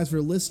watching. Thank you guys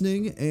for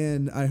listening,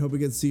 and I hope we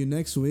get to see you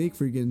next week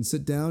where you can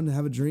sit down,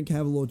 have a drink,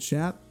 have a little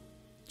chat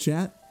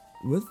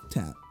with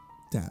Tap.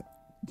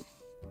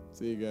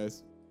 See you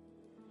guys.